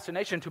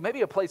procrastination to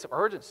maybe a place of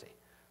urgency.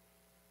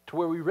 To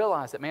where we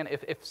realize that, man,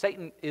 if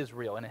Satan is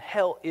real and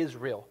hell is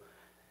real,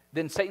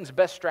 then Satan's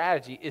best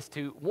strategy is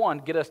to, 1,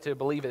 get us to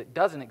believe it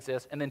doesn't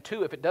exist, and then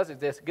 2, if it does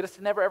exist, get us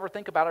to never ever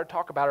think about it or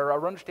talk about it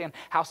or understand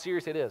how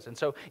serious it is. And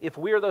so if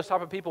we're those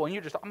type of people and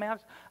you're just, oh man,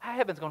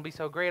 heaven's going to be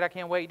so great, I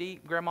can't wait to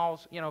eat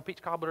grandma's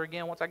peach cobbler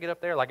again once I get up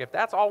there. Like if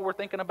that's all we're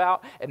thinking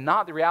about and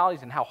not the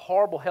realities and how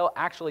horrible hell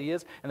actually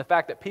is and the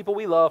fact that people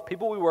we love,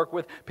 people we work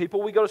with,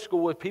 people we go to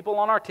school with, people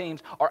on our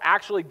teams are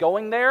actually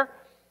going there,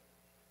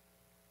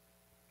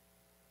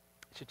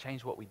 it should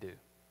change what we do.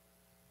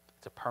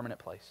 It's a permanent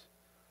place.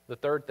 The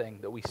third thing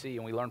that we see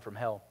and we learn from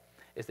hell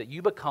is that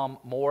you become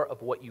more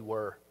of what you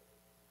were.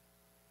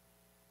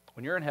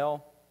 When you're in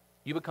hell,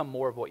 you become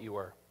more of what you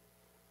were.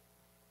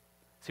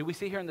 See, we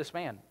see here in this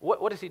man,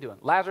 what is he doing?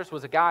 Lazarus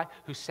was a guy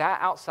who sat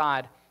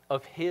outside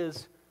of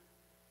his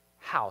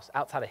house,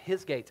 outside of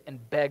his gates,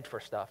 and begged for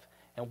stuff.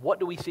 And what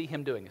do we see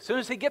him doing? As soon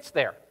as he gets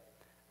there,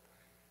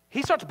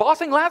 he starts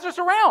bossing Lazarus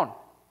around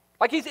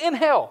like he's in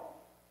hell.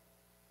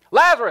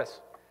 Lazarus,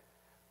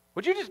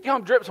 would you just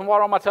come drip some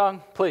water on my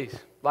tongue, please?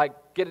 Like,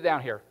 get it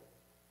down here.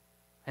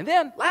 And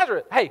then,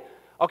 Lazarus, hey,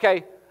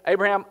 okay,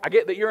 Abraham, I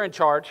get that you're in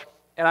charge,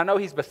 and I know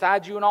he's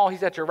beside you and all.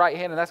 He's at your right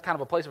hand, and that's kind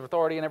of a place of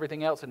authority and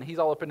everything else, and he's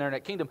all up in there in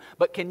that kingdom.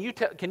 But can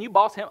you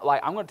boss him?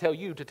 Like, I'm going to tell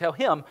you to tell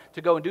him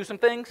to go and do some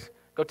things.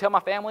 Go tell my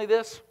family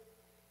this.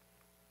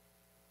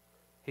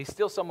 He's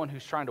still someone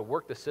who's trying to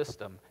work the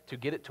system to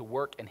get it to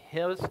work in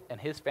his and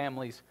his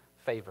family's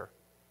favor.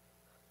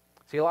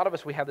 See, a lot of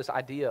us, we have this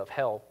idea of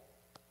hell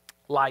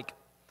like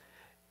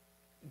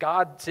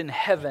God's in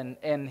heaven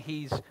and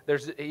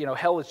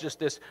hell is just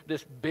this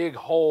big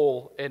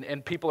hole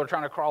and people are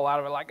trying to crawl out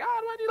of it like, God,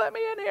 why'd you let me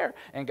in here?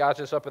 And God's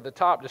just up at the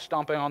top just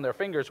stomping on their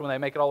fingers when they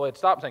make it all the way to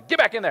the top and saying, get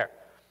back in there.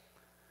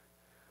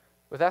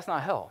 But that's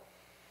not hell.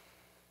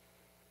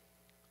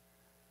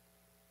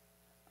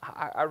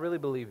 I really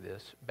believe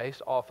this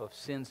based off of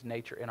sin's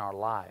nature in our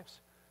lives,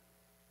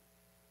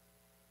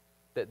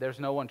 that there's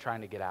no one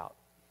trying to get out.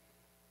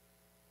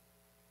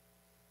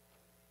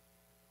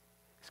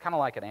 It's kind of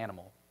like an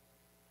animal.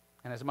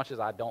 And as much as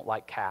I don't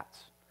like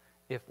cats,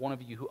 if one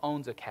of you who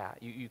owns a cat,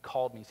 you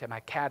called me and said, my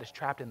cat is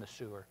trapped in the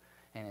sewer,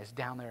 and it's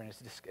down there, and it's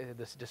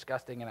this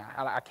disgusting, and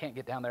I can't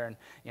get down there, and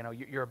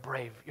you're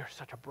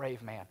such a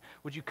brave man.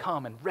 Would you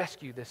come and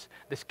rescue this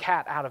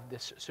cat out of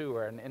this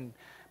sewer? And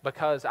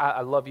because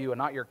I love you and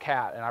not your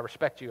cat, and I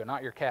respect you and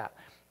not your cat,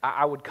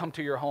 I would come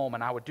to your home,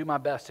 and I would do my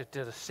best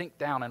to sink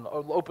down and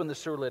open the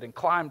sewer lid and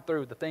climb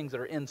through the things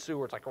that are in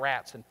sewers, like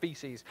rats and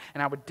feces,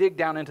 and I would dig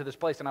down into this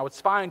place, and I would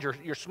find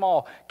your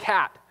small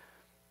cat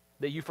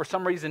that you for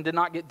some reason did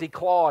not get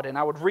declawed, and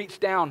I would reach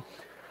down,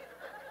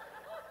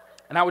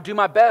 and I would do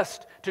my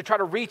best to try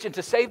to reach and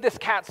to save this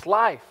cat's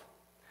life.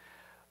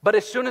 But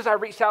as soon as I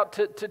reached out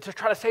to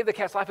try to save the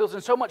cat's life, it was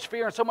in so much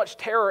fear and so much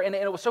terror, and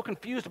it was so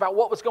confused about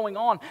what was going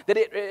on that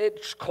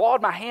it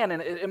clawed my hand,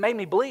 and it made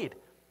me bleed.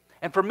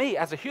 And for me,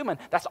 as a human,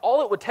 that's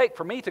all it would take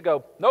for me to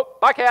go, nope,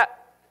 bye, cat.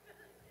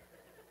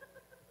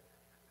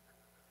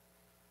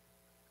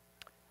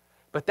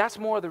 But that's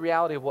more the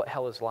reality of what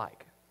hell is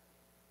like.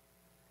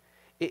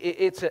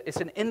 It's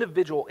an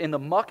individual in the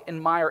muck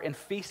and mire and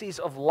feces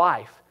of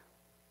life.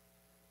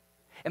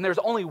 And there's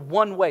only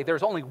one way,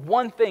 there's only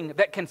one thing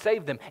that can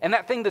save them. And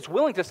that thing that's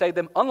willing to save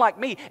them, unlike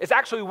me, is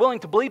actually willing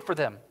to bleed for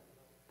them,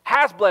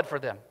 has bled for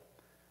them.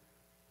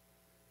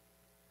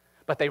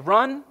 But they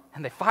run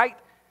and they fight,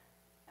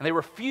 and they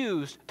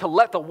refuse to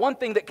let the one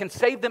thing that can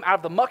save them out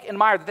of the muck and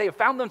mire that they have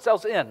found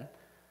themselves in.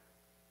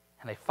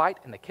 And they fight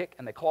and they kick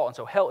and they claw. And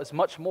so hell is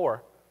much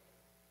more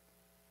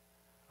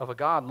of a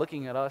God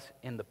looking at us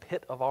in the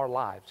pit of our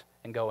lives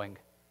and going,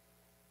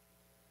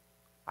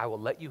 I will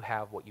let you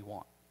have what you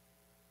want.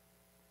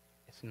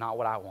 It's not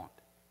what I want.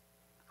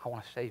 I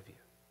want to save you.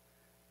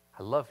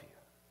 I love you.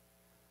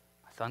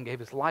 My son gave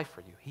his life for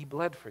you. He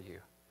bled for you.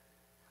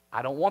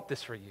 I don't want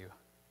this for you.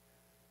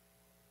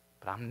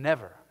 But I'm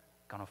never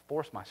going to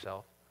force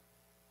myself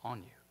on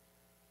you.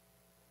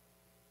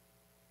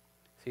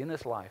 See, in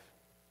this life,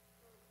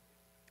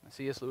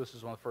 C.S. Lewis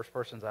is one of the first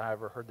persons I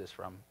ever heard this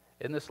from.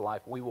 In this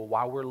life, we will,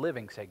 while we're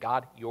living, say,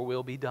 God, your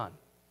will be done.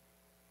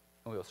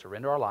 And we will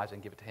surrender our lives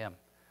and give it to him.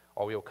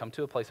 Or we will come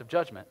to a place of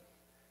judgment,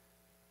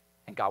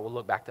 and God will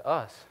look back to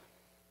us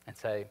and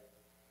say,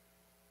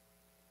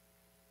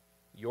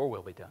 your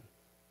will be done.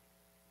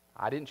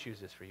 I didn't choose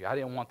this for you. I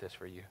didn't want this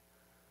for you.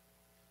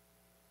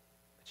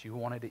 But you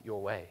wanted it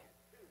your way.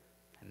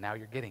 And now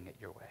you're getting it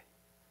your way.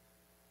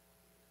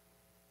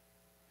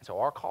 And so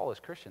our call as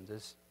Christians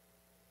is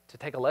to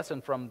take a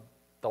lesson from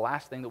the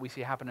last thing that we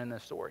see happen in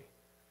this story.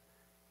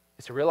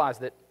 It's to realize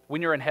that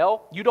when you're in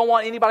hell, you don't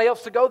want anybody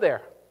else to go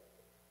there.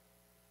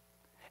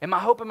 And my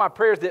hope and my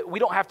prayer is that we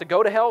don't have to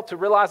go to hell to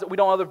realize that we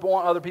don't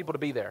want other people to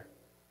be there.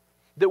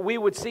 That we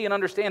would see and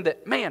understand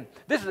that, man,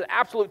 this is an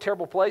absolute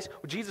terrible place.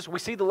 Jesus, we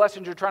see the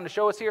lessons you're trying to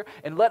show us here,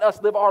 and let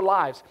us live our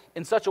lives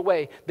in such a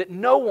way that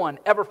no one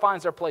ever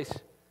finds their place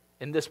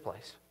in this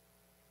place.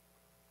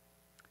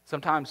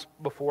 Sometimes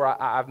before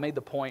I've made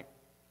the point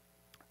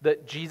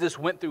that Jesus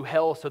went through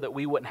hell so that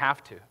we wouldn't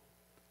have to.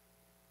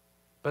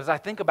 But as I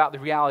think about the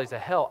realities of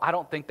hell, I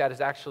don't think that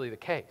is actually the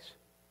case.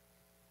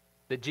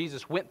 That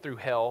Jesus went through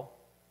hell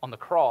on the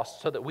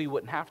cross so that we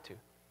wouldn't have to.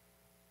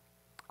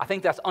 I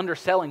think that's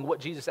underselling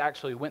what Jesus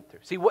actually went through.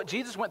 See, what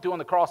Jesus went through on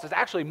the cross is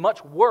actually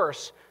much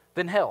worse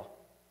than hell.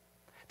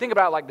 Think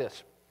about it like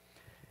this.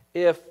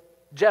 If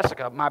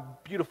Jessica, my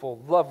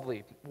beautiful,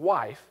 lovely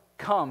wife,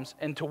 comes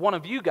and to one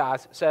of you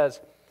guys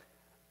says,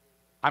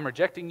 I'm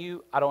rejecting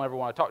you, I don't ever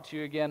want to talk to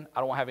you again,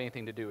 I don't want to have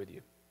anything to do with you.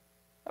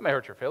 That may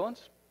hurt your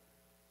feelings.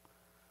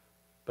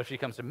 But if she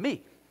comes to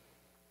me,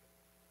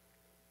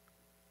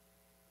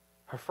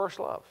 her first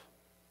love,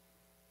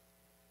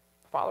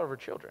 the father of her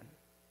children,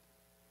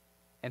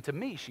 and to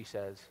me she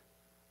says,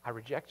 I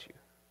reject you.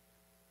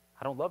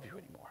 I don't love you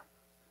anymore.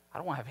 I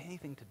don't want to have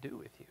anything to do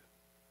with you.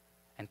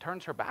 And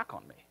turns her back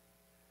on me.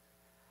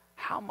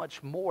 How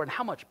much more and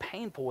how much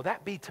painful will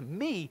that be to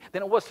me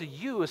than it was to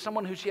you as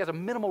someone who she has a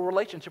minimal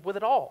relationship with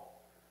at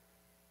all?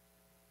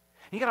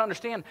 You got to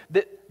understand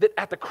that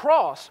at the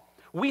cross,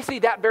 we see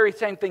that very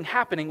same thing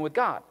happening with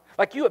God.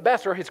 Like you at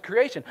best are his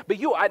creation, but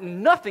you are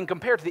nothing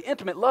compared to the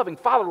intimate, loving,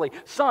 fatherly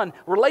son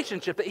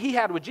relationship that he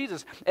had with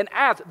Jesus. And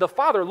as the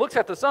Father looks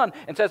at the Son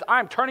and says,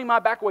 I'm turning my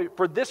back away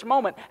for this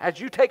moment as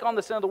you take on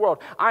the sin of the world.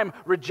 I'm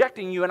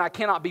rejecting you and I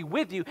cannot be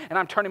with you, and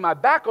I'm turning my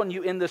back on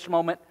you in this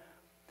moment.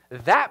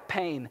 That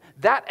pain,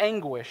 that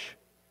anguish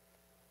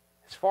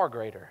is far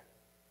greater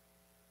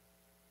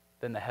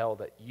than the hell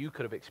that you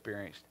could have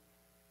experienced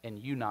in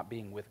you not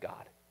being with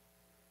God.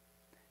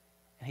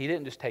 And he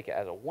didn't just take it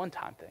as a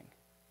one-time thing.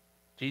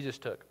 Jesus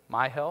took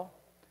my hell,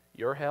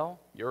 your hell,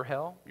 your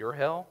hell, your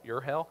hell,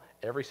 your hell,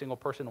 every single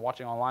person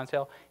watching online's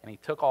hell, and he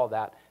took all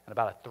that in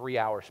about a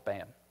 3-hour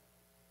span.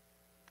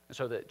 And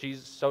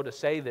so to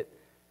say that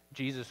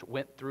Jesus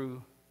went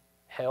through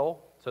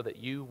hell so that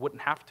you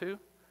wouldn't have to,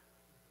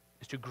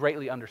 is to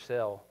greatly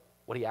undersell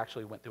what he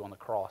actually went through on the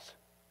cross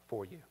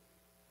for you.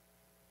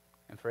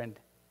 And friend,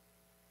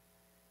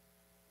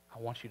 I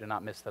want you to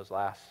not miss those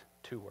last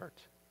 2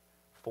 words,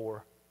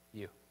 for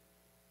you.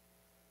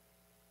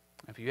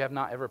 If you have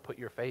not ever put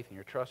your faith and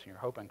your trust and your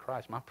hope in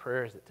Christ, my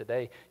prayer is that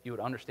today you would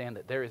understand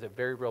that there is a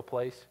very real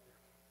place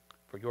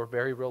for your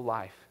very real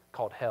life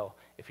called hell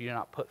if you do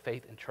not put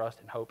faith and trust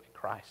and hope in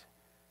Christ.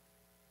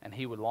 And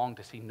he would long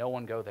to see no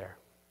one go there,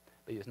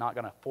 but he is not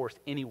going to force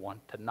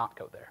anyone to not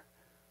go there.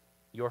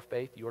 Your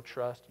faith, your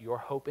trust, your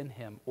hope in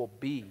him will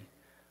be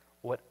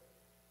what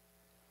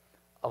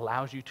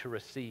allows you to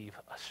receive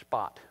a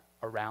spot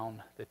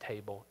around the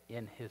table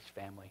in his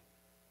family.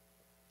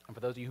 And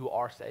for those of you who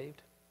are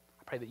saved,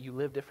 I pray that you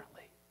live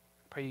differently.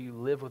 I pray you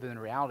live within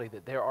the reality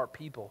that there are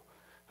people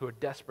who are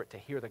desperate to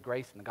hear the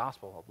grace and the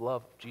gospel of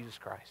love of Jesus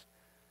Christ,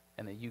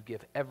 and that you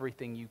give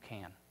everything you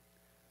can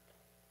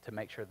to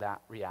make sure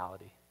that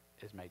reality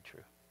is made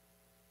true.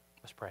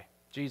 Let's pray.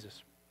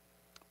 Jesus,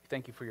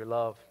 thank you for your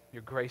love,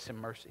 your grace and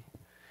mercy.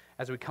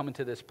 As we come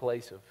into this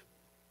place of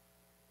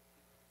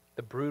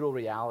the brutal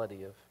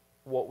reality of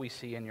what we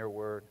see in your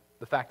word,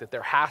 the fact that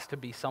there has to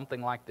be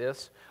something like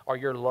this, or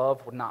your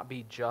love would not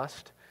be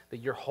just, that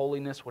your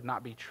holiness would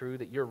not be true,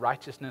 that your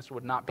righteousness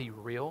would not be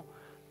real.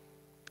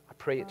 I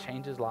pray it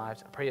changes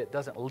lives. I pray it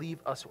doesn't leave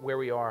us where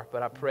we are,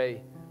 but I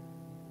pray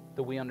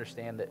that we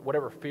understand that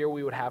whatever fear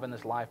we would have in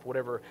this life,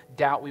 whatever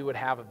doubt we would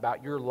have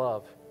about your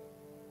love,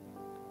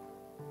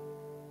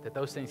 that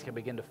those things can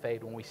begin to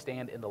fade when we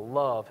stand in the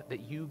love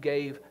that you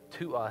gave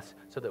to us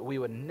so that we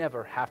would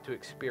never have to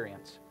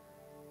experience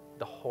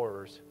the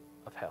horrors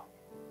of hell.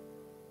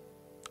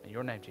 In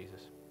your name,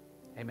 Jesus,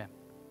 amen.